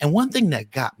 and one thing that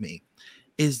got me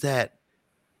is that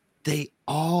they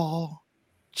all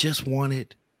just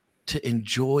wanted to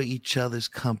enjoy each other's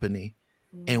company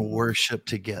and worship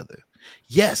together.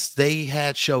 Yes, they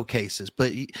had showcases,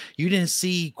 but you didn't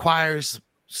see choirs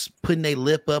putting their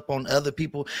lip up on other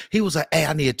people. He was like, hey,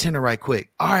 I need a tenor right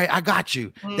quick. All right, I got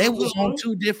you. They was on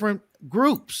two different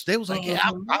groups. They was like, yeah,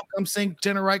 I'll come sing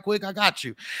tenor right quick. I got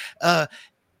you. The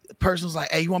person was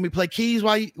like, hey, you want me to play keys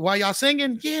while y'all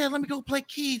singing? Yeah, let me go play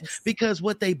keys. Because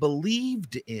what they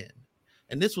believed in,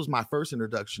 and this was my first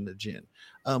introduction to Jen.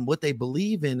 What they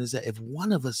believe in is that if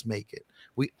one of us make it,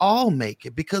 we all make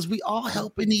it, because we all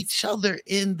helping each other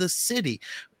in the city.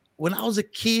 When I was a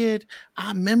kid, I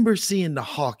remember seeing the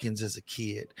Hawkins as a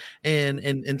kid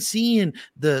and seeing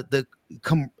the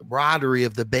camaraderie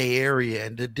of the Bay Area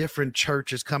and the different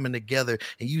churches coming together,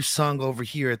 and you sung over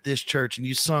here at this church and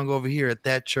you sung over here at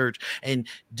that church, and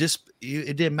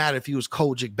it didn't matter if you was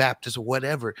Kojic Baptist or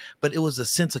whatever, but it was a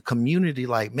sense of community.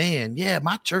 Like, man, yeah,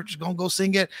 my church is gonna go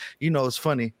sing it. You know, it's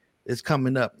funny. It's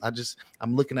coming up.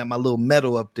 I'm looking at my little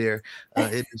medal up there.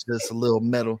 It is just a little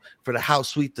medal for the How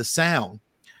Sweet the Sound.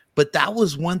 But that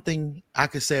was one thing I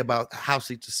could say about How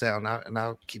Sweet the Sound. And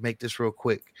I'll make this real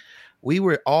quick. We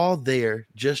were all there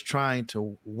just trying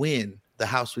to win the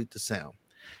How Sweet the Sound.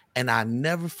 And I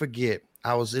never forget,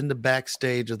 I was in the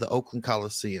backstage of the Oakland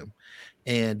Coliseum,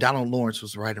 and Donald Lawrence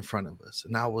was right in front of us.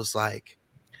 And I was like,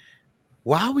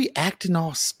 why are we acting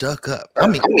all stuck up? I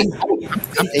mean,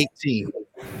 I'm 18.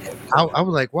 I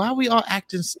was like, why are we all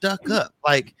acting stuck up?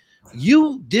 Like,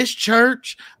 you, this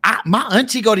church, my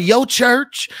auntie go to your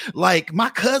church, like my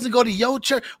cousin go to your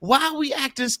church. Why are we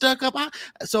acting stuck up?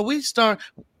 So we start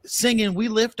singing, we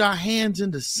lift our hands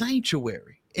in the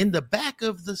sanctuary in the back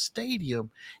of the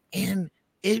stadium, and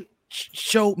it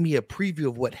showed me a preview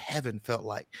of what heaven felt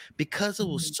like, because it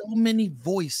was so many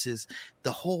voices.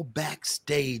 The whole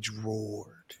backstage roared.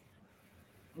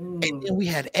 And then we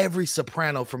had every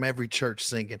soprano from every church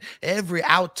singing, every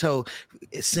alto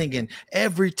singing,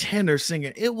 every tenor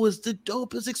singing. It was the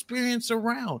dopest experience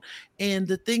around. And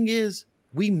the thing is,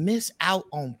 we miss out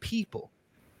on people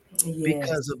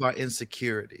because of our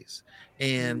insecurities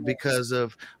and because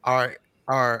of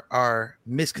our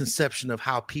misconception of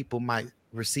how people might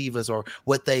receive us or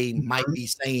what they might be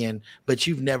saying, but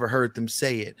you've never heard them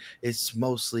say it. It's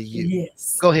mostly you.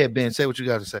 Yes. Go ahead, Ben. Say what you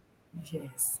got to say.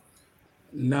 Yes.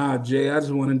 Nah, Jay, I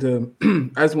just wanted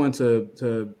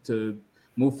to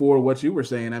move forward what you were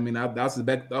saying. I mean, that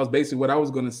was basically what I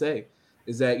was going to say,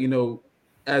 is that, you know,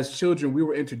 as children, we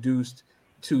were introduced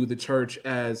to the church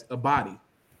as a body,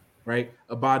 right?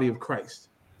 A body of Christ.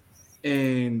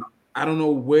 And I don't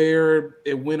know where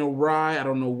it went awry. I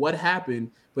don't know what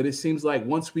happened, but it seems like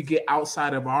once we get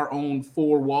outside of our own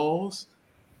four walls,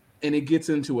 and it gets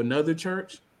into another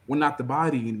church, we're not the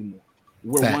body anymore.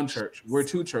 We're one church. We're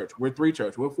two church. We're three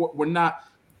church. We're four. We're not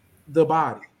the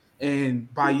body.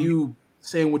 And by you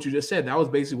saying what you just said, that was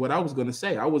basically what I was going to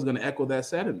say. I was going to echo that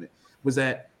sentiment, was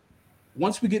that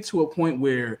once we get to a point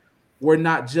where we're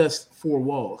not just four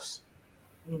walls,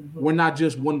 we're not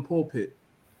just one pulpit,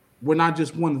 we're not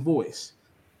just one voice.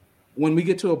 When we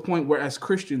get to a point where as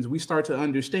Christians, we start to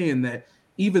understand that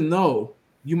even though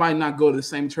you might not go to the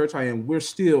same church I am, we're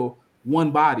still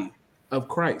one body of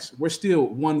Christ. We're still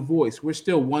one voice. We're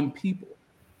still one people.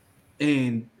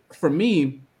 And for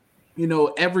me, you know,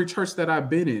 every church that I've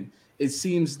been in, it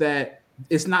seems that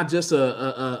it's not just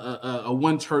a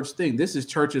one church thing. This is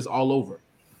churches all over.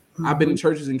 I've been in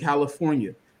churches in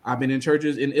California. I've been in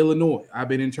churches in Illinois. I've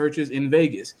been in churches in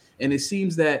Vegas. And it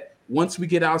seems that once we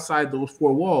get outside those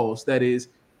four walls, that is,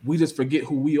 we just forget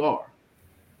who we are.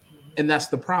 And that's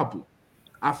the problem.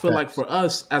 I feel like for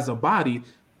us as a body,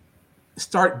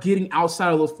 start getting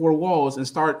outside of those four walls and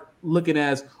start looking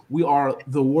as we are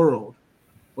the world.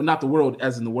 Well, not the world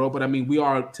as in the world, but I mean, we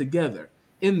are together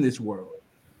in this world.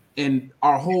 And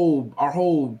our whole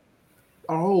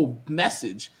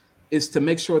message is to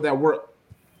make sure that we're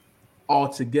all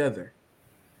together.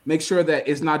 Make sure that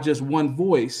it's not just one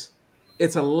voice,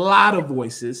 it's a lot of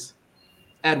voices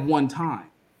at one time.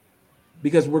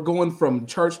 Because we're going from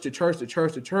church to church to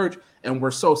church to church, and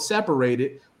we're so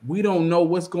separated, we don't know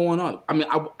what's going on. I mean,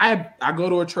 I go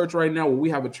to a church right now where we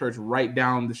have a church right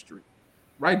down the street.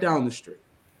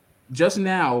 Just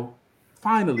now,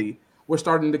 finally, we're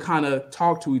starting to kind of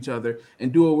talk to each other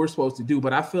and do what we're supposed to do.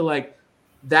 But I feel like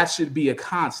that should be a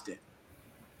constant.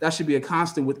 That should be a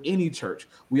constant with any church.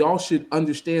 We all should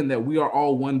understand that we are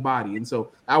all one body. And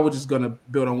so I was just going to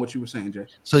build on what you were saying, Jay.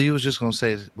 So you was just going to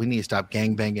say we need to stop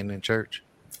gangbanging in church.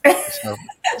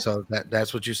 So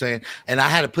that's what you're saying. And I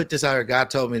had to put this out here. God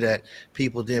told me that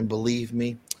people didn't believe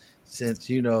me. Since,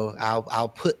 you know, I'll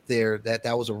put there that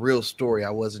was a real story. I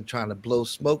wasn't trying to blow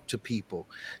smoke to people,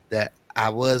 that I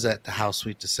was at the House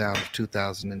Suite, the Sound of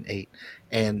 2008.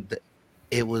 And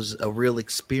it was a real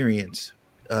experience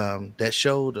that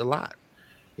showed a lot.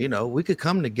 You know, we could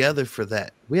come together for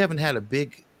that. We haven't had a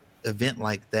big event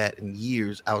like that in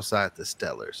years outside the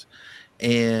Stellars.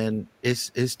 And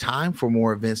it's time for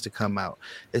more events to come out,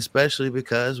 especially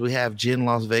because we have Jen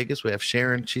Las Vegas. We have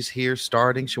Sharon. She's here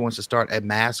starting. She wants to start a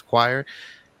mass choir.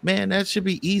 Man, that should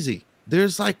be easy.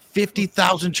 There's like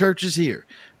 50,000 churches here.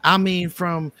 I mean,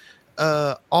 from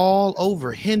all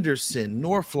over Henderson,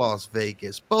 North Las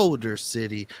Vegas, Boulder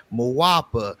City,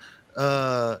 Moapa,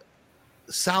 the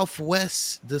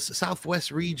Southwest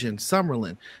region,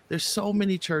 Summerlin. There's so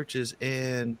many churches,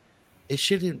 and it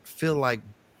shouldn't feel like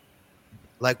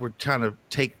we're trying to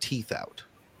take teeth out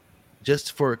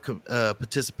just for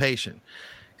participation.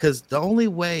 Because the only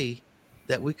way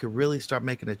that we could really start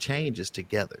making a change is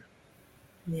together.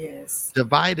 Yes.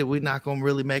 Divided, we're not going to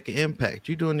really make an impact.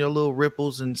 You're doing your little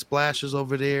ripples and splashes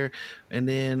over there, and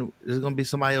then there's going to be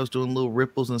somebody else doing little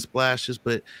ripples and splashes.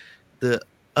 But the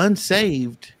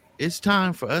unsaved, it's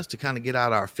time for us to kind of get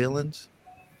out our feelings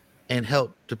and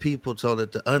help the people so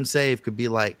that the unsaved could be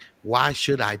like, why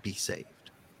should I be saved?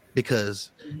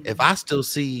 Because if I still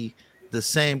see the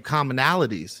same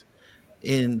commonalities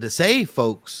in the saved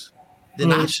folks,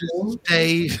 then I should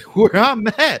stay where I'm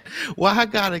at. Well, I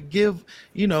gotta give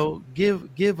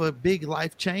a big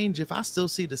life change if I still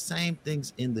see the same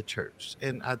things in the church.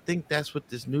 And I think that's what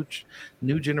this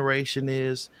new generation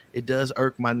is. It does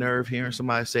irk my nerve hearing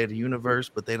somebody say the universe,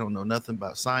 but they don't know nothing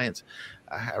about science.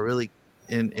 I really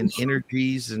in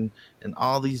energies and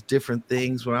all these different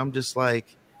things where I'm just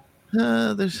like,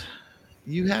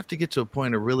 you have to get to a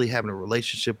point of really having a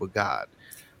relationship with God.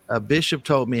 A bishop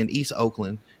told me in East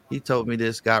Oakland, he told me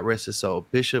this, God rest his soul,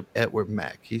 Bishop Edward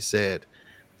Mack. He said,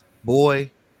 boy,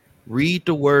 read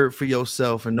the word for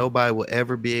yourself and nobody will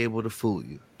ever be able to fool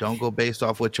you. Don't go based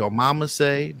off what your mama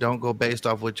say. Don't go based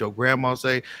off what your grandma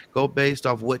say. Go based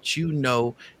off what you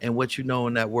know and what you know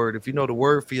in that word. If you know the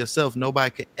word for yourself,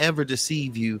 nobody can ever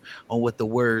deceive you on what the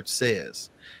word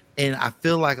says. And I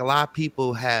feel like a lot of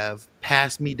people have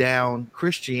passed me down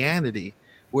Christianity,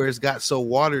 where it's got so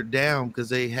watered down because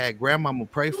they had grandmama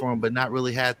pray for them, but not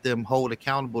really had them hold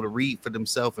accountable to read for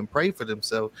themselves and pray for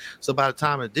themselves. So by the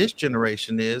time of this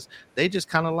generation is, they just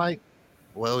kind of like,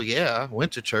 well, yeah, I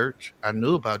went to church. I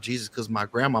knew about Jesus because my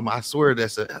grandmama, I swear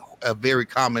that's a very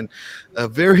common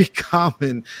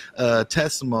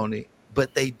testimony,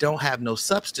 but they don't have no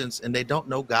substance and they don't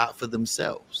know God for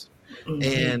themselves. Mm-hmm.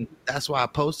 And that's why I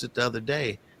posted the other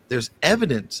day, there's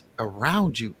evidence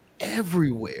around you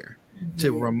everywhere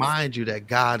to remind you that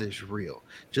God is real.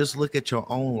 Just look at your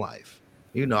own life.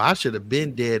 You know, I should have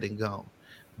been dead and gone,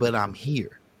 but I'm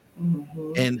here.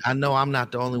 And I know I'm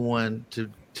not the only one to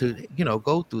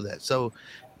go through that. So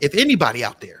if anybody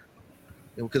out there,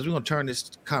 because we're going to turn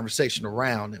this conversation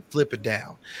around and flip it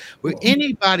down, with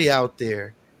anybody out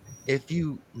there, if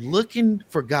you looking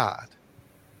for God,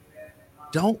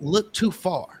 don't look too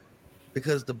far,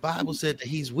 because the Bible said that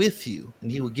he's with you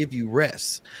and he will give you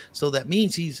rest. So that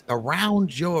means he's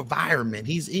around your environment.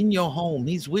 He's in your home.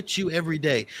 He's with you every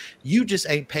day. You just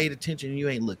ain't paid attention. You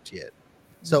ain't looked yet.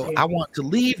 So I want to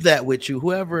leave that with you.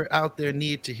 Whoever out there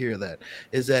need to hear that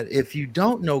is that if you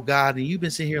don't know God and you've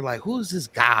been sitting here like, who is this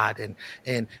God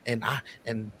and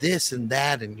this and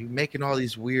that, and you making all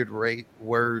these weird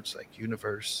words like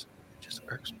universe, it just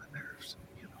irks my nerves.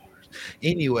 Universe.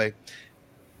 Anyway,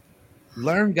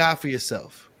 learn God for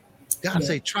yourself. God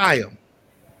say, try him.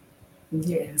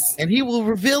 Yes. And he will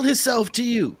reveal himself to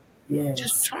you. Yes.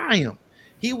 Just try him.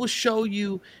 He will show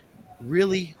you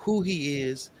really who he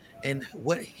is and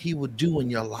what he will do in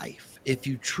your life if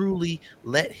you truly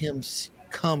let him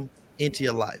come into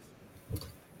your life.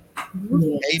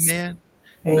 Yes. Amen.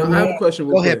 Now, I have a question.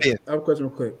 Go ahead, Ben. I have a question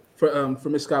real quick for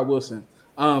Ms. Scott Wilson.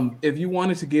 If you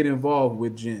wanted to get involved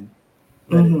with Jen,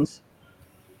 can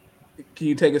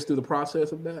you take us through the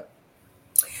process of that?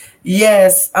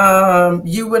 Yes.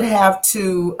 You would have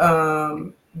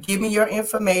to give me your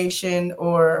information,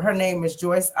 or her name is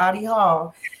Joyce Adi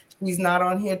Hall. He's not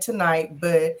on here tonight,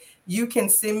 but you can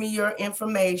send me your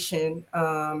information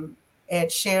at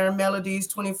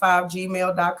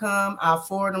SharonMelodies25gmail.com. I'll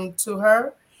forward them to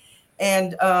her,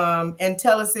 and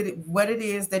tell us what it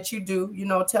is that you do.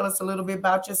 Tell us a little bit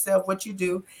about yourself, what you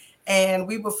do, and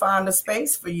we will find a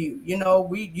space for you. You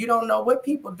don't know what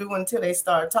people do until they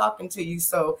start talking to you.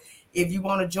 So if you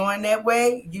want to join that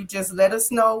way, you just let us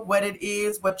know what it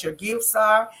is, what your gifts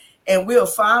are, and we'll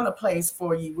find a place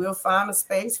for you. We'll find a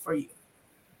space for you.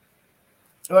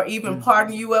 Or even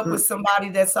partner you up with somebody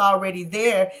that's already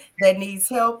there that needs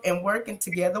help, and working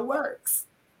together works.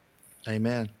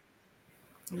 Amen.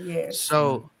 Yes.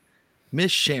 So,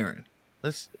 Miss Sharon,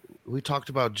 we talked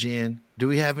about Jen. Do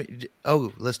we have it?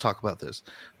 Oh, let's talk about this.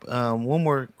 One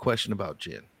more question about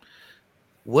Jen.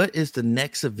 What is the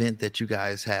next event that you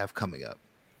guys have coming up?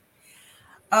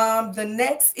 The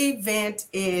next event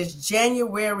is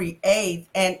January 8th,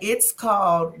 and it's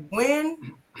called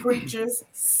When Preachers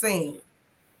Sing.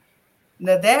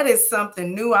 Now, that is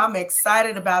something new. I'm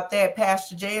excited about that.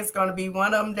 Pastor Jay is going to be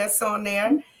one of them that's on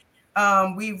there.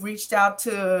 We've reached out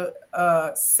to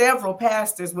several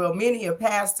pastors, many are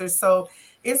pastors, so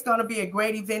it's going to be a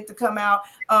great event to come out.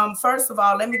 First of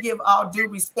all, let me give all due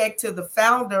respect to the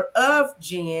founder of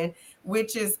Jen,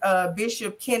 which is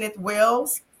Bishop Kenneth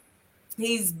Wells.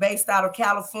 He's based out of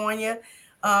California.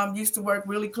 Used to work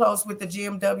really close with the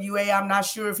GMWA. I'm not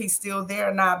sure if he's still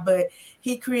there or not, but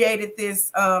he created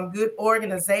this good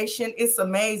organization. It's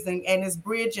amazing, and it's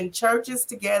bridging churches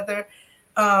together,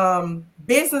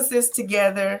 businesses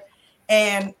together,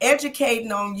 and educating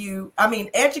you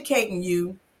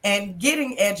and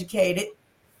getting educated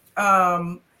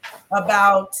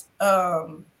about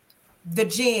the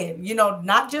Jen,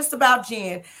 not just about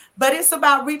Jen, but it's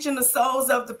about reaching the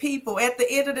souls of the people. At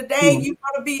the end of the day, you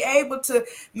want to be able to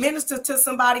minister to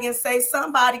somebody and say,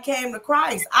 somebody came to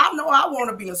Christ. I know I want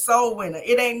to be a soul winner.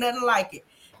 It ain't nothing like it.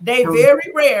 They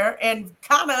very rare and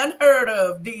kind of unheard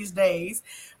of these days.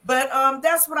 But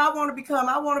that's what I want to become.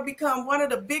 I want to become one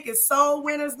of the biggest soul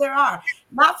winners there are.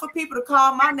 Not for people to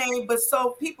call my name, but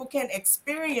so people can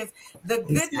experience the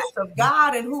goodness of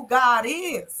God and who God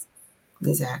is.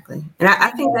 Exactly. And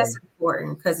I think that's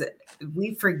important, because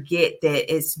we forget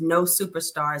that it's no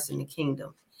superstars in the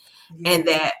kingdom, and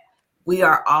that we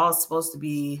are all supposed to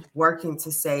be working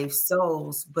to save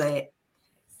souls. But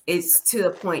it's to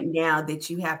the point now that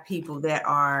you have people that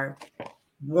are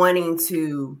wanting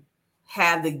to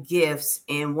have the gifts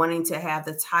and wanting to have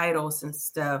the titles and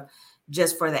stuff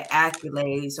just for the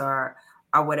accolades or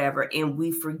whatever. And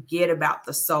we forget about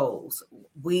the souls.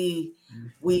 We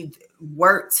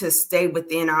work to stay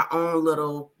within our own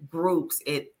little groups,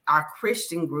 our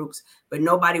Christian groups, but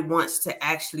nobody wants to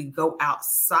actually go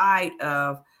outside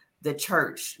of the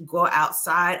church, go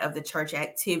outside of the church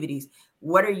activities.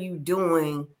 What are you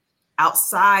doing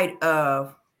outside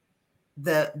of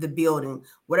the building?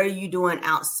 What are you doing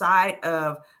outside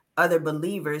of other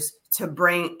believers to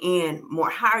bring in more?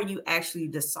 How are you actually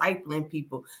discipling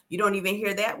people? You don't even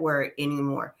hear that word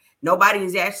anymore. Nobody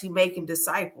is actually making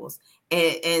disciples.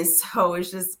 And so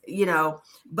it's just,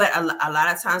 but a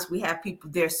lot of times we have people,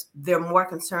 they're more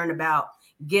concerned about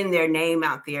getting their name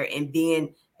out there and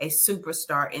being a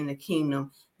superstar in the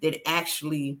kingdom than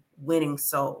actually winning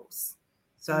souls.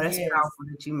 So that's powerful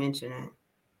that you mentioned that.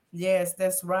 Yes,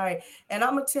 that's right. And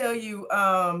I'm gonna tell you,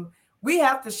 we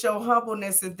have to show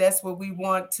humbleness if that's what we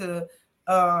want to,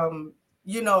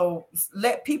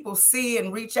 let people see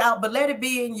and reach out, but let it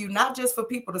be in you, not just for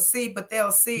people to see, but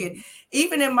they'll see it.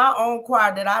 Even in my own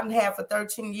choir that I've had for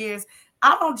 13 years,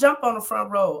 I don't jump on the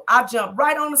front row. I jump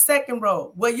right on the second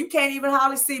row where you can't even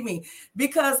hardly see me,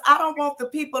 because I don't want the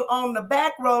people on the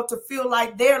back row to feel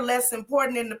like they're less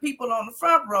important than the people on the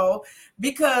front row,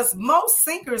 because most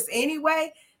singers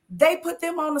anyway, they put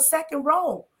them on the second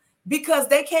row because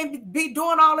they can't be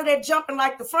doing all of that jumping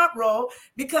like the front row,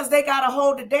 because they got to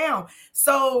hold it down.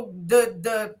 So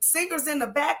the singers in the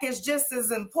back is just as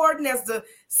important as the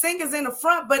singers in the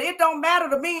front, but it don't matter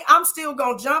to me. I'm still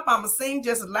going to jump. I'm going to sing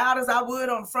just as loud as I would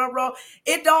on the front row.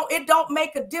 It don't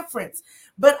make a difference.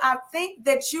 But I think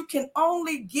that you can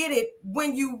only get it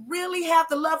when you really have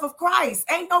the love of Christ.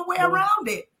 Ain't no way around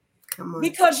it.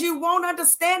 Because you won't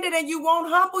understand it and you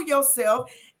won't humble yourself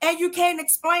and you can't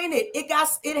explain it. It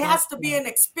has to be an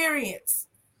experience.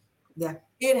 Yeah.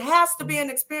 It has to be an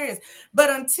experience. But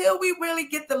until we really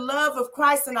get the love of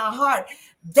Christ in our heart,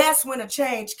 that's when a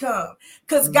change comes.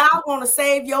 Because God want to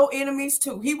save your enemies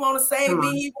too. He want to save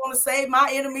me. He want to save my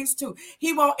enemies too.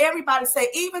 He want everybody to say,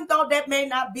 even though that may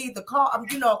not be the cause,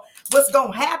 what's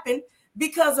going to happen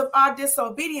because of our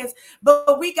disobedience,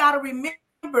 but we got to remember,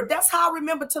 that's how I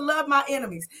remember to love my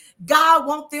enemies. God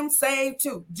wants them saved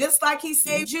too. Just like he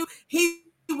saved you, he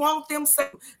wants them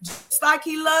saved. Just like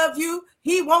he loved you,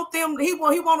 he want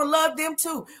to love them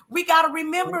too. We got to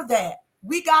remember that.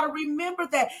 We got to remember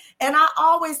that. And I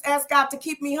always ask God to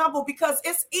keep me humble, because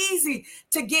it's easy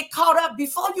to get caught up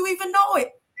before you even know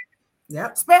it.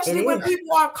 Yep. Especially when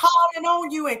people are calling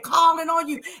on you and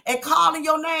calling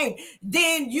your name.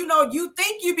 Then, you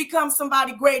think you become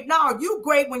somebody great. No, you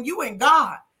great when you in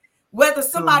God, whether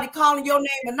somebody calling your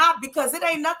name or not, because it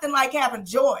ain't nothing like having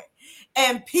joy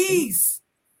and peace.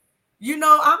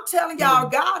 I'm telling y'all,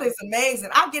 God is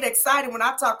amazing. I get excited when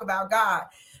I talk about God,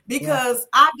 because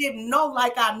I didn't know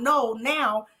like I know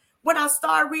now. When I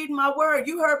started reading my word,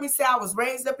 you heard me say I was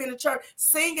raised up in the church,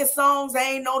 singing songs I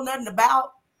ain't know nothing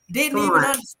about. Didn't even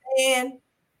understand,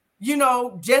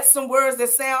 just some words that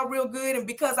sound real good. And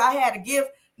because I had a gift,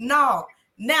 no,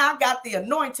 now I got the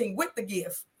anointing with the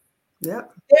gift.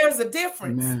 Yep. There's a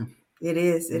difference. Amen. It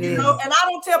is. It is. And I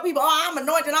don't tell people, I'm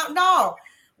anointed. No.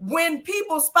 When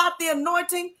people spot the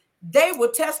anointing, they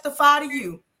will testify to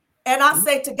you. And I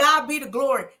say, to God be the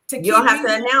glory. You don't have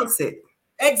to announce it.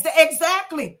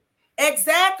 Exactly.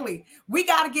 We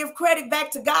got to give credit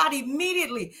back to God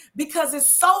immediately, because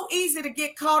it's so easy to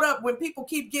get caught up when people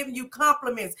keep giving you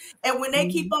compliments. And when they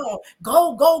keep on,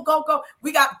 go.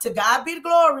 We got to God be the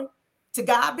glory. To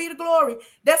God be the glory.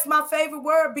 That's my favorite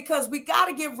word, because we got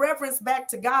to give reverence back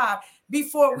to God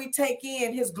before we take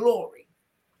in his glory.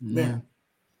 Yeah.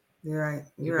 You're right.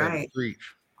 You're right.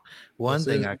 One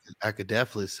thing I could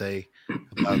definitely say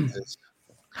about this.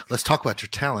 Let's talk about your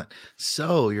talent.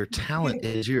 So your talent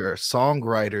is you're a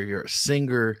songwriter, you're a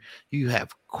singer, you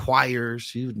have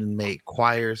choirs, you've made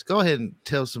choirs. Go ahead and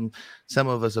tell some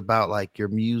of us about like your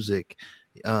music,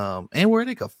 and where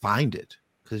they can find it,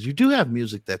 because you do have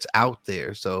music that's out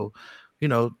there. So,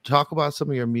 talk about some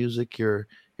of your music, your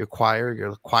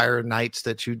choir nights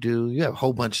that you do. You have a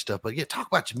whole bunch of stuff, but talk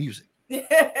about your music.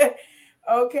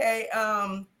 Okay.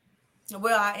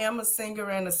 Well, I am a singer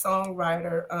and a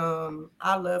songwriter.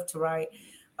 I love to write.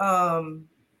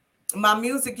 My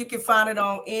music, you can find it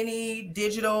on any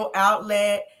digital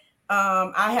outlet.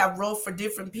 I have wrote for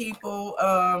different people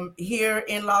here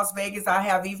in Las Vegas. I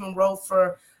have even wrote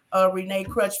for Renee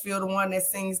Crutchfield, the one that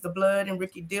sings The Blood, and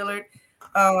Ricky Dillard.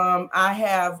 I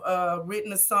have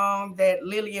written a song that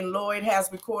Lillian Lloyd has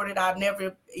recorded. I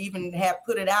never even have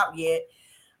put it out yet.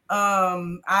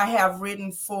 I have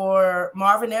written for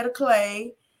Marvinetta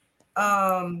Clay.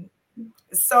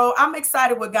 So I'm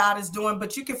excited what God is doing,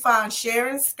 but you can find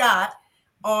Sharon Scott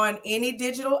on any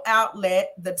digital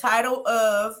outlet. The title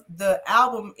of the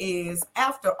album is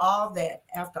After All That.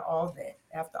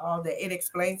 It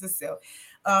explains itself.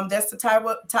 That's the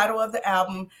title of the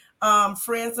album.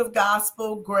 Friends of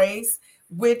Gospel Grace,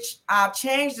 which I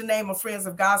changed the name of Friends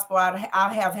of Gospel.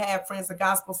 I have had Friends of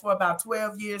Gospel for about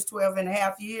 12 and a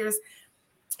half years.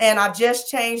 And I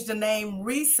just changed the name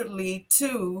recently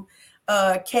to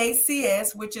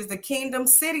KCS, which is the Kingdom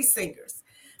City Singers.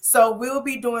 So we'll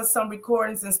be doing some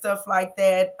recordings and stuff like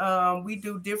that. We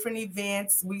do different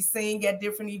events. We sing at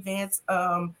different events,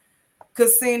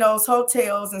 casinos,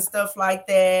 hotels, and stuff like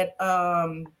that.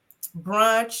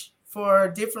 Brunch for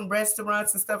different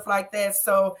restaurants and stuff like that.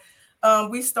 So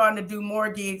we're starting to do more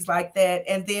gigs like that.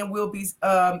 And then we'll be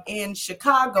in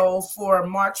Chicago for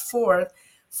March 4th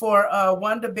for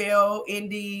Wonder Bell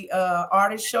Indie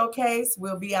Artist Showcase.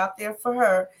 We'll be out there for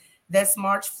her. That's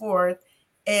March 4th.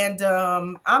 And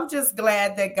I'm just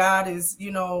glad that God is,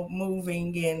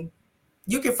 moving, and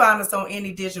you can find us on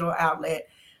any digital outlet.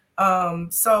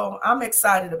 So I'm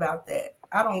excited about that.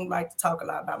 I don't like to talk a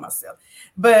lot about myself,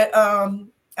 but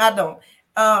I don't.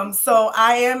 So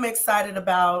I am excited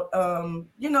about,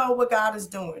 what God is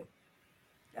doing.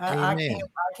 I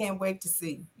can't wait to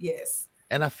see. Yes.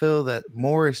 And I feel that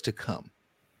more is to come.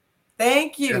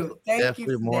 Thank you.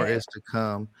 Definitely more is to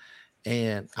come.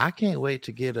 And I can't wait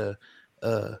to get a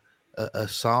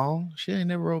song. She ain't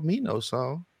never wrote me no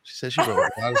song. She said she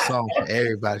wrote a lot of songs for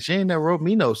everybody. She ain't never wrote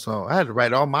me no song. I had to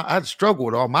I had to struggle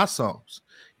with all my songs.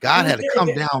 God had to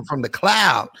come down from the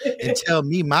cloud and tell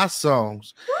me my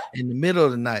songs in the middle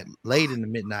of the night, late in the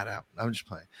midnight hour. I'm just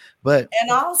playing. And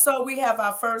also we have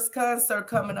our first concert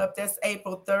coming up. That's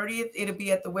April 30th. It'll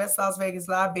be at the West Las Vegas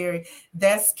Library.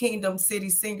 That's Kingdom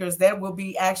City Singers. That will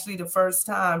be actually the first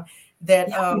time that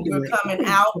we're coming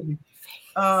out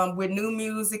with new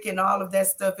music and all of that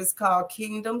stuff. Is called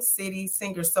Kingdom City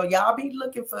Singers. So y'all be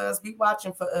looking for us, be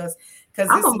watching for us, because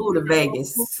I'm gonna move to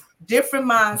Vegas. Different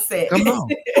mindset.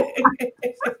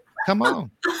 Come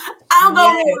on. I'll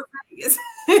go move to Vegas.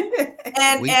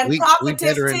 And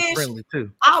Prophetess Tish,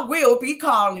 too. I will be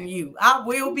calling you. I'm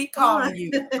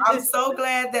so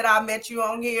glad that I met you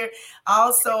on here.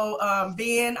 Also,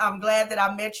 Ben, I'm glad that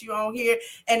I met you on here.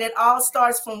 And it all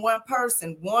starts from one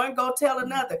person. One go tell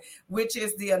another, which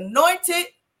is the anointed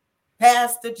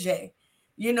Pastor J.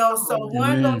 One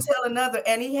go tell another,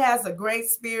 and he has a great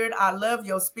spirit. I love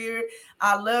your spirit.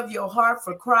 I love your heart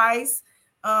for Christ.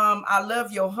 I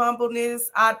love your humbleness.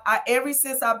 I ever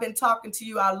since I've been talking to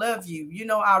you, I love you.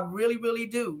 I really, really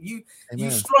do. You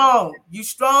strong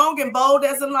and bold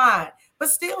as a lion, but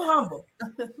still humble.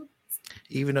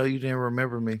 Even though you didn't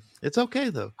remember me, it's okay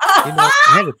though. I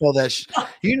had to tell that.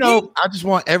 I just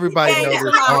want everybody to know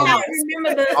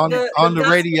this on the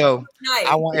radio.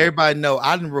 I want everybody to know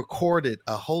I done recorded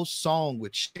a whole song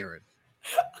with Sharon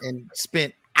and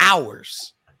spent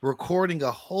hours recording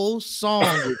a whole song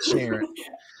with Sharon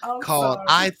called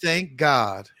 "I Thank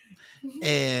God,"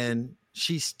 and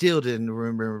she still didn't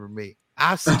remember me.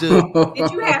 I still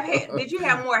Did you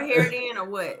have more hair then, or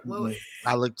what?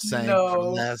 I looked the same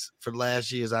for the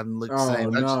last years. I looked the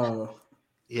same. No.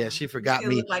 Yeah, she forgot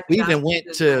me. We even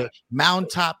went to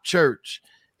Mountaintop Church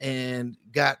and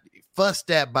got fussed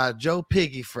at by Joe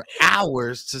Piggy for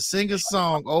hours to sing a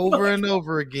song over and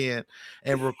over again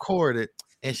and record it.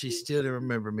 And she still didn't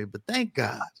remember me, but thank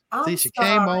God. She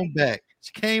came on back.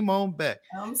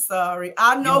 I'm sorry.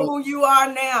 I know who you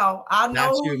are now. I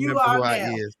know who you are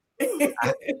now.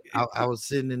 I was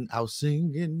singing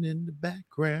in the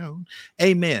background.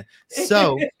 Amen.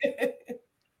 So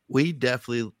we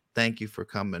definitely thank you for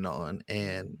coming on,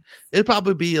 and it'll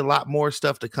probably be a lot more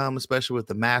stuff to come, especially with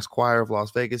the Mass Choir of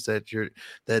Las Vegas that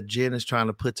Jen is trying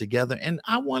to put together. And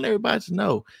I want everybody to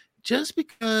know, just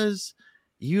because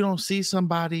you don't see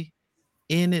somebody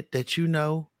in it that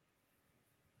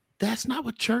that's not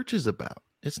what church is about.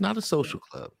 It's not a social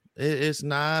club. It's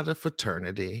not a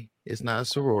fraternity. It's not a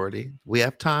sorority. We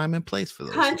have time and place for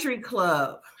those. Country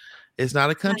club. It's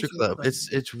not a country club.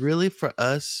 It's really for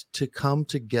us to come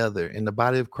together in the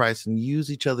body of Christ and use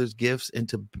each other's gifts and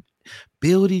to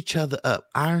build each other up.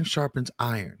 Iron sharpens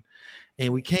iron.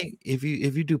 And we can't, if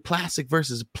you do plastic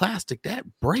versus plastic, that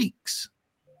breaks.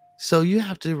 So you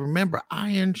have to remember,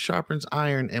 iron sharpens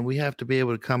iron, and we have to be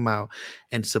able to come out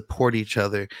and support each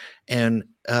other. And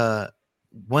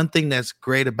one thing that's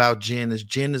great about Jen is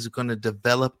going to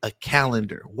develop a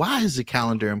calendar. Why is the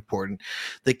calendar important?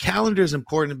 The calendar is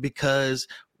important because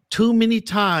too many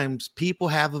times people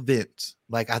have events.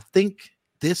 Like I think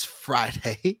this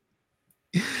Friday,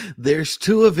 there's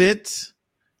 2 events.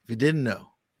 If you didn't know,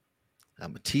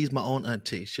 I'm gonna tease my own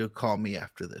auntie. She'll call me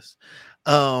after this.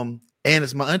 And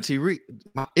it's my auntie.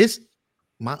 It's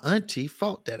my auntie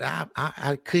fault that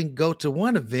I couldn't go to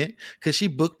one event because she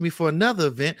booked me for another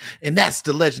event, and that's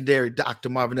the legendary Dr.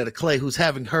 Marvinetta Clay, who's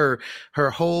having her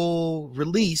whole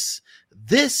release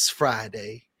this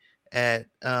Friday at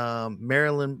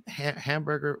Maryland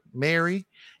Hamburger Mary,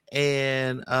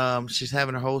 and she's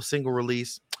having her whole single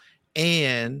release.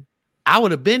 And I would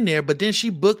have been there, but then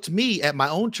she booked me at my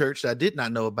own church that I did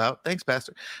not know about. Thanks,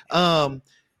 Pastor.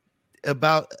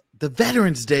 About the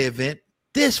Veterans Day event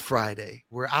this Friday,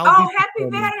 where I'll be happy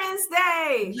Veterans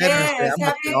Day. Yes,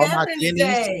 happy Veterans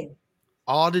Day.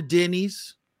 All the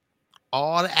Denny's,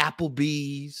 all the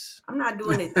Applebee's. I'm not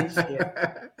doing it this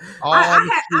year. all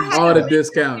the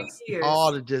discounts.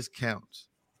 All the discounts.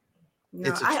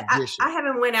 No, I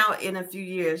haven't went out in a few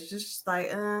years. Just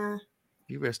like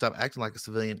You better stop acting like a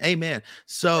civilian. Amen.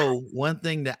 So one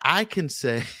thing that I can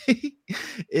say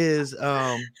is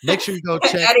make sure you go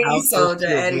check out soldier,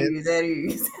 at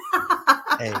ease.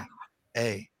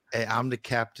 Hey, I'm the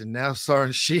captain now,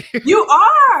 Sergeant Shear. You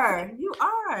are.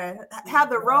 How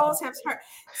the roles have turned.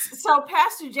 So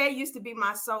Pastor J used to be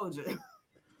my soldier.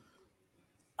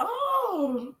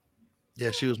 Oh.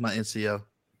 Yeah, she was my NCO.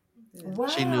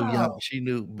 Wow. She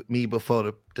knew me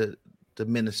before the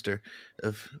minister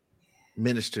of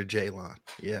Minister Jaylon.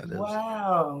 Yeah.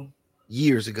 Wow.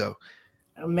 Years ago.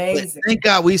 Amazing. But thank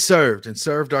God we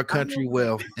served our country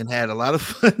well and had a lot of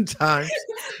fun times.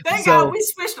 Thank God we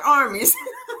switched armies.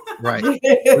 Right. We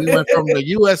went from the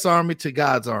U.S. Army to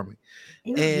God's Army.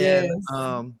 And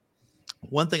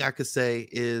one thing I could say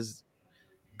is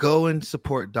go and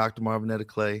support Dr. Marvinetta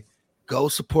Clay. Go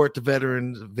support the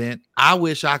veterans event. I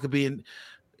wish I could be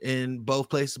in both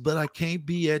places, but I can't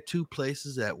be at two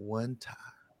places at one time.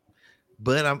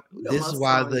 But this is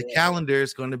why the calendar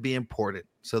is going to be important,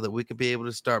 so that we could be able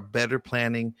to start better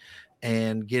planning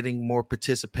and getting more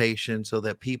participation, so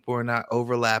that people are not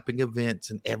overlapping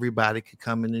events and everybody could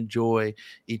come and enjoy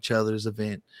each other's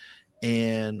event.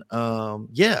 And I'll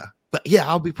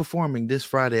be performing this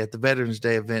Friday at the Veterans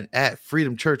Day event at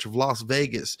Freedom Church of Las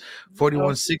Vegas,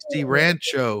 4160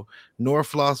 Rancho,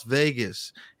 North Las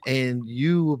Vegas. And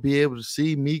you will be able to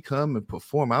see me come and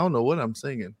perform. I don't know what I'm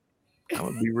singing. I'm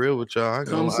gonna be real with y'all.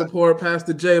 Come support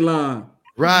Pastor Jaylon.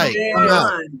 Right.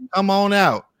 Come on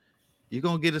out. You're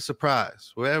gonna get a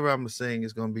surprise. Wherever I'm gonna sing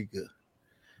is gonna be good.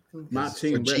 My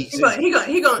team rep.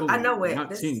 He gonna. I know it. My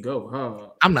team go hard.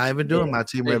 I'm not even doing my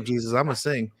team rep Jesus. I'm gonna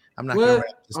sing. I'm not gonna rap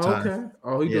this time. Okay.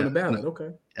 Oh, he's doing a ballad.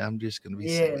 Okay. Yeah, I'm just gonna be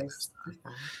singing.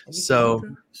 So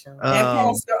and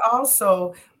Pastor,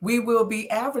 also we will be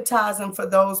advertising for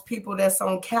those people that's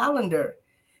on calendar.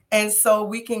 And so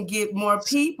we can get more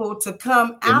people to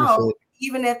come out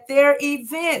even at their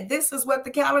event. This is what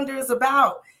the calendar is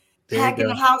about. Packing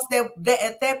the house at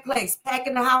that place,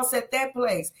 packing the house at that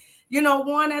place.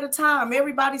 One at a time,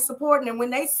 everybody supporting. And when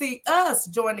they see us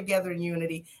join together in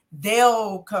unity,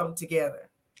 they'll come together.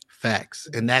 Facts.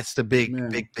 And that's the big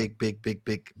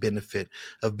benefit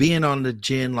of being on the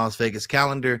Gen Las Vegas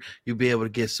calendar. You'll be able to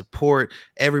get support.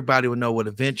 Everybody will know what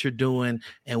event you're doing,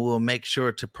 and we'll make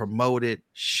sure to promote it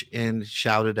and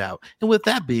shout it out. And with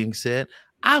that being said,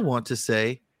 I want to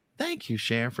say thank you,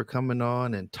 Sharon, for coming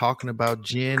on and talking about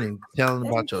Gen and telling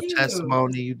about your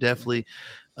testimony. You definitely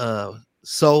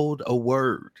sold a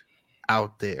word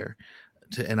out there.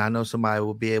 And I know somebody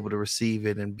will be able to receive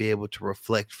it and be able to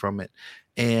reflect from it.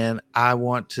 And I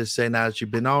want to say, now that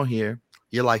you've been on here,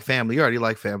 you're like family. You already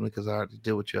like family because I already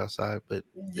deal with you outside. But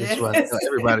this is what I tell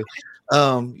everybody.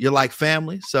 You're like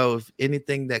family. So if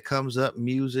anything that comes up,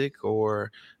 music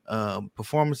or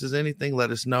performances, anything,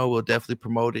 let us know. We'll definitely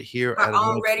promote it here at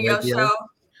our own radio show.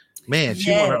 Man,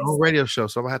 she wants her own radio show,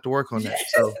 so I'm gonna have to work on that.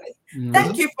 So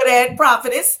thank you for that,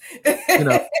 Prophetess.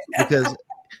 Because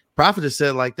Prophetess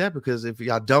said like that because if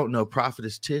y'all don't know,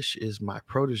 Prophetess Tish is my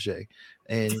protege,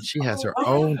 and she has her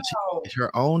own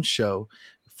show,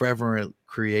 Forever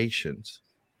Creations,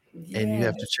 and you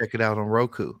have to check it out on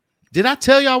Roku. Did I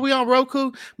tell y'all we on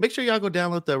Roku? Make sure y'all go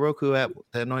download the Roku app,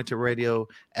 the Anointed Radio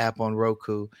app on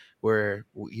Roku, where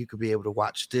you could be able to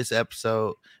watch this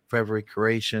episode, Forever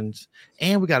Creations.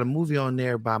 And we got a movie on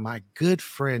there by my good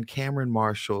friend Cameron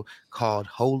Marshall called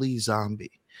Holy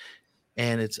Zombie.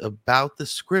 And it's about the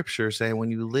scripture saying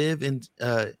when you live in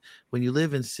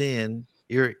sin,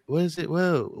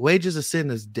 wages of sin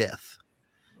is death.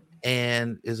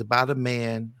 And is about a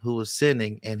man who was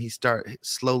sinning and he started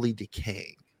slowly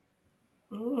decaying.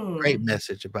 Great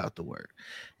message about the word.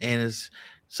 And it's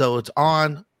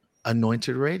on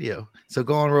Anointed Radio. So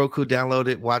go on Roku, download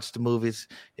it, watch the movies.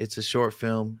 It's a short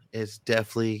film. It's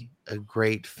definitely a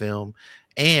great film.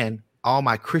 And all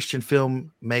my Christian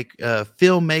filmmakers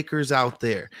out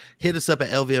there, hit us up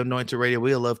at LV Anointed Radio.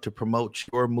 We'd love to promote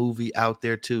your movie out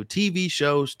there too, TV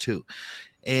shows too.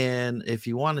 And if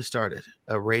you want to start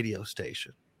a radio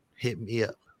station, hit me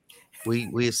up.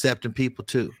 We accepting people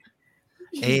too.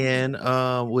 And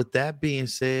with that being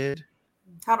said,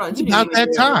 hold on, it's about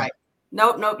that time. Right.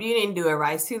 Nope, you didn't do it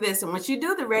right. See, listen, once you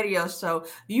do the radio show,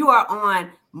 you are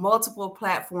on multiple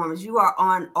platforms. You are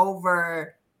on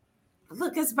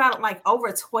it's about like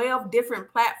over 12 different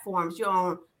platforms. You're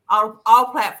on all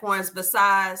platforms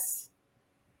besides,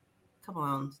 come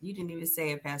on, you didn't even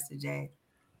say it, Pastor J.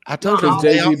 I told you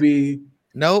JGB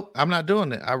Nope, I'm not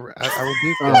doing it. I rebuke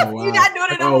Oh, that. wow. You're not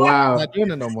doing it no Oh, more. wow. I'm not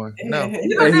doing it no more. No.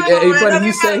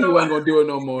 He said he wasn't going to do it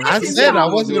no more. I said I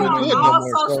wasn't You're going to do on it no all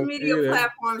more. social So, media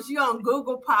platforms. You're on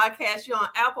Google Podcasts. You're on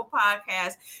Apple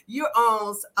Podcasts. You're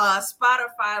on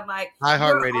Spotify. Like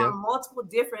iHeartRadio. You're on multiple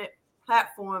different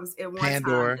platforms at one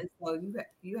Pandora. time. And so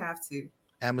you have to.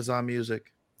 Amazon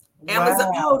Music.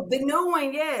 Amazon. Oh, the new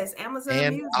one. Yes, Amazon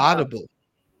And Music. Audible.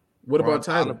 What We're about on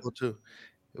Tidal? Audible too.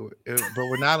 But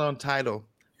we're not on Tidal.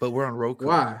 But we're on Roku.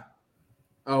 Why?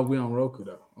 Oh, we're on Roku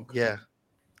though. Okay. Yeah,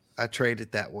 I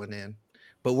traded that one in.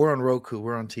 But we're on Roku.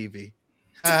 We're on TV.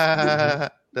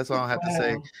 That's all I have to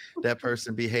say. That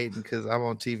person be hating because I'm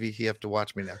on TV. He have to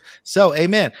watch me now. So,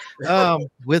 amen.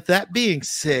 With that being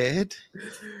said,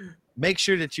 make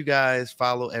sure that you guys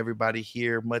follow everybody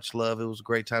here. Much love. It was a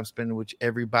great time spending with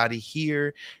everybody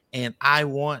here. And I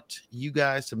want you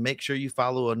guys to make sure you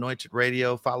follow Anointed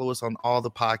Radio. Follow us on all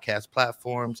the podcast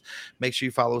platforms. Make sure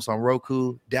you follow us on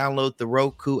Roku. Download the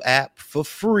Roku app for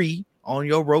free on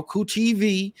your Roku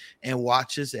TV and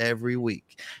watch us every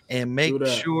week. And make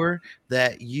sure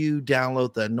that you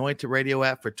download the Anointed Radio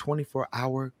app for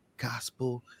 24-hour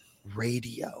gospel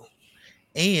radio.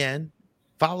 And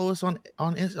follow us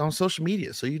on social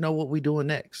media so you know what we're doing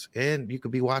next. And you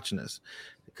could be watching us.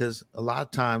 Because a lot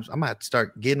of times I might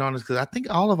start getting on this because I think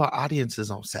all of our audience is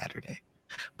on Saturday,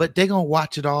 but they're gonna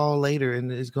watch it all later,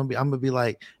 and it's gonna be. I'm gonna be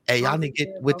like, "Hey, y'all need to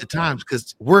get with the times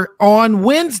because we're on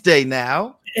Wednesday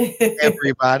now,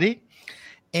 everybody."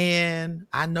 And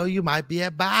I know you might be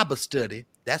at Bible study.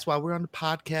 That's why we're on the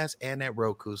podcast and at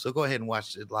Roku. So go ahead and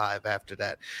watch it live after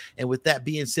that. And with that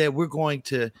being said, we're going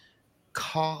to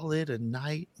call it a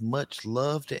night. Much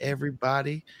love to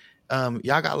everybody.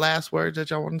 Y'all got last words that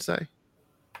y'all want to say?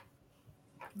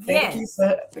 Yes.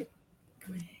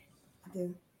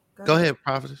 Go ahead,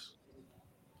 Prophetess.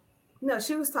 No,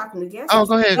 she was talking to guests. Oh,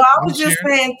 go ahead. So I was just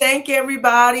saying, thank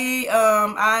everybody.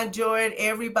 I enjoyed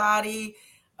everybody.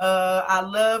 I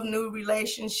love new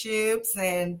relationships,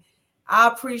 and I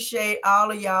appreciate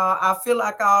all of y'all. I feel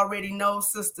like I already know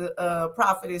Sister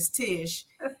Prophetess Tish.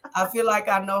 I feel like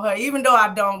I know her, even though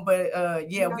I don't. But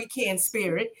yeah, we can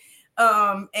spirit.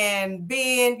 And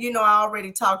Ben, you know, I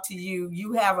already talked to you.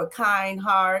 You have a kind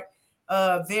heart,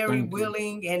 very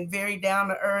willing and very down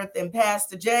to earth. And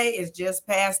Pastor J is just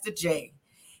Pastor J.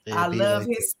 I love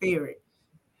his spirit.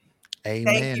 Amen.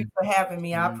 Thank you for having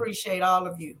me. I appreciate all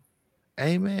of you.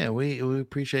 Amen. We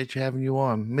appreciate you having you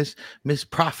on, Miss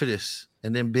Prophetess,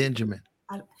 and then Benjamin.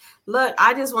 Look,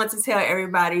 I just want to tell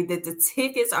everybody that the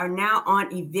tickets are now on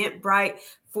Eventbrite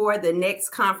for the next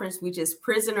conference, which is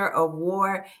Prisoner of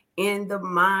War in the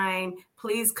Mind.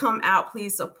 Please come out.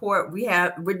 Please support.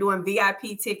 We're doing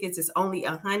VIP tickets. It's only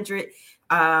 100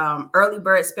 early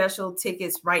bird special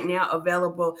tickets right now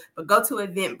available. But go to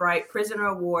Eventbrite. Prisoner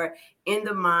of War in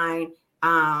the Mind.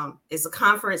 It's a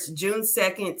conference June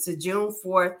 2nd to June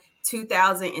 4th,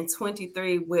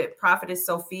 2023, with Prophetess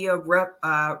Sophia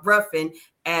Ruffin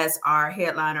as our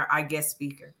headliner, our guest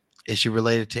speaker. Is she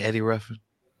related to Eddie Ruffin?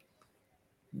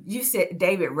 You said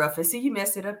David Ruffin. See, you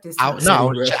messed it up this time.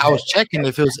 I was checking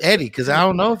if it was Eddie because I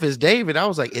don't know if it's David. I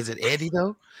was like, is it Eddie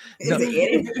though? Is it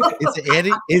Eddie? Is it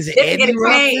Eddie? Is it Eddie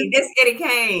Ruffin? This Eddie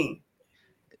Kane.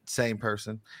 Same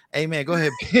person. Amen. Go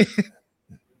ahead.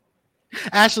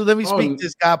 Ashley, let me speak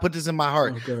this. God put this in my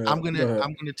heart. I'm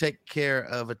gonna take care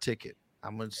of a ticket.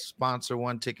 I'm gonna sponsor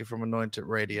one ticket from Anointed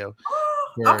Radio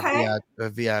for a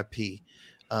VIP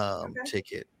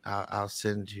ticket. I'll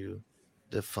send you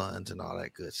the funds and all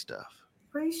that good stuff.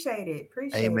 Appreciate it.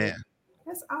 Amen.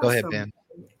 That's awesome. Go ahead, Ben.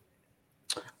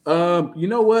 You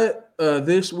know what?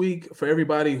 This week, for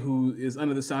everybody who is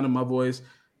under the sound of my voice,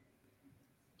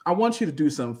 I want you to do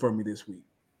something for me this week.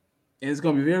 And it's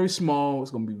going to be very small.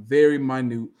 It's going to be very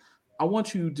minute. I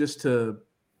want you just to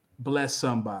bless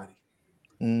somebody.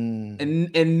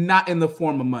 And not in the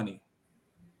form of money.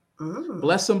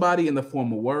 Bless somebody in the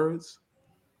form of words.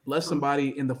 Bless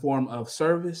somebody in the form of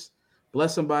service.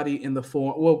 Bless somebody in the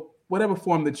form, well, whatever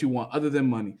form that you want other than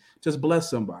money. Just bless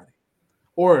somebody.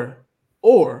 Or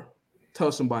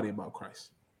tell somebody about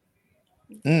Christ.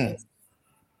 You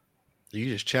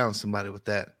just challenge somebody with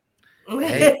that.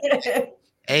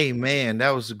 Amen. That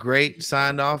was a great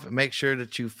sign off. Make sure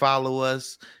that you follow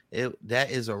us.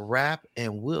 That is a wrap,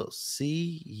 and we'll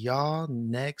see y'all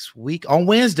next week on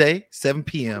Wednesday, 7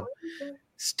 p.m.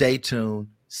 Stay tuned.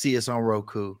 See us on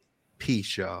Roku.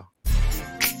 Peace, y'all.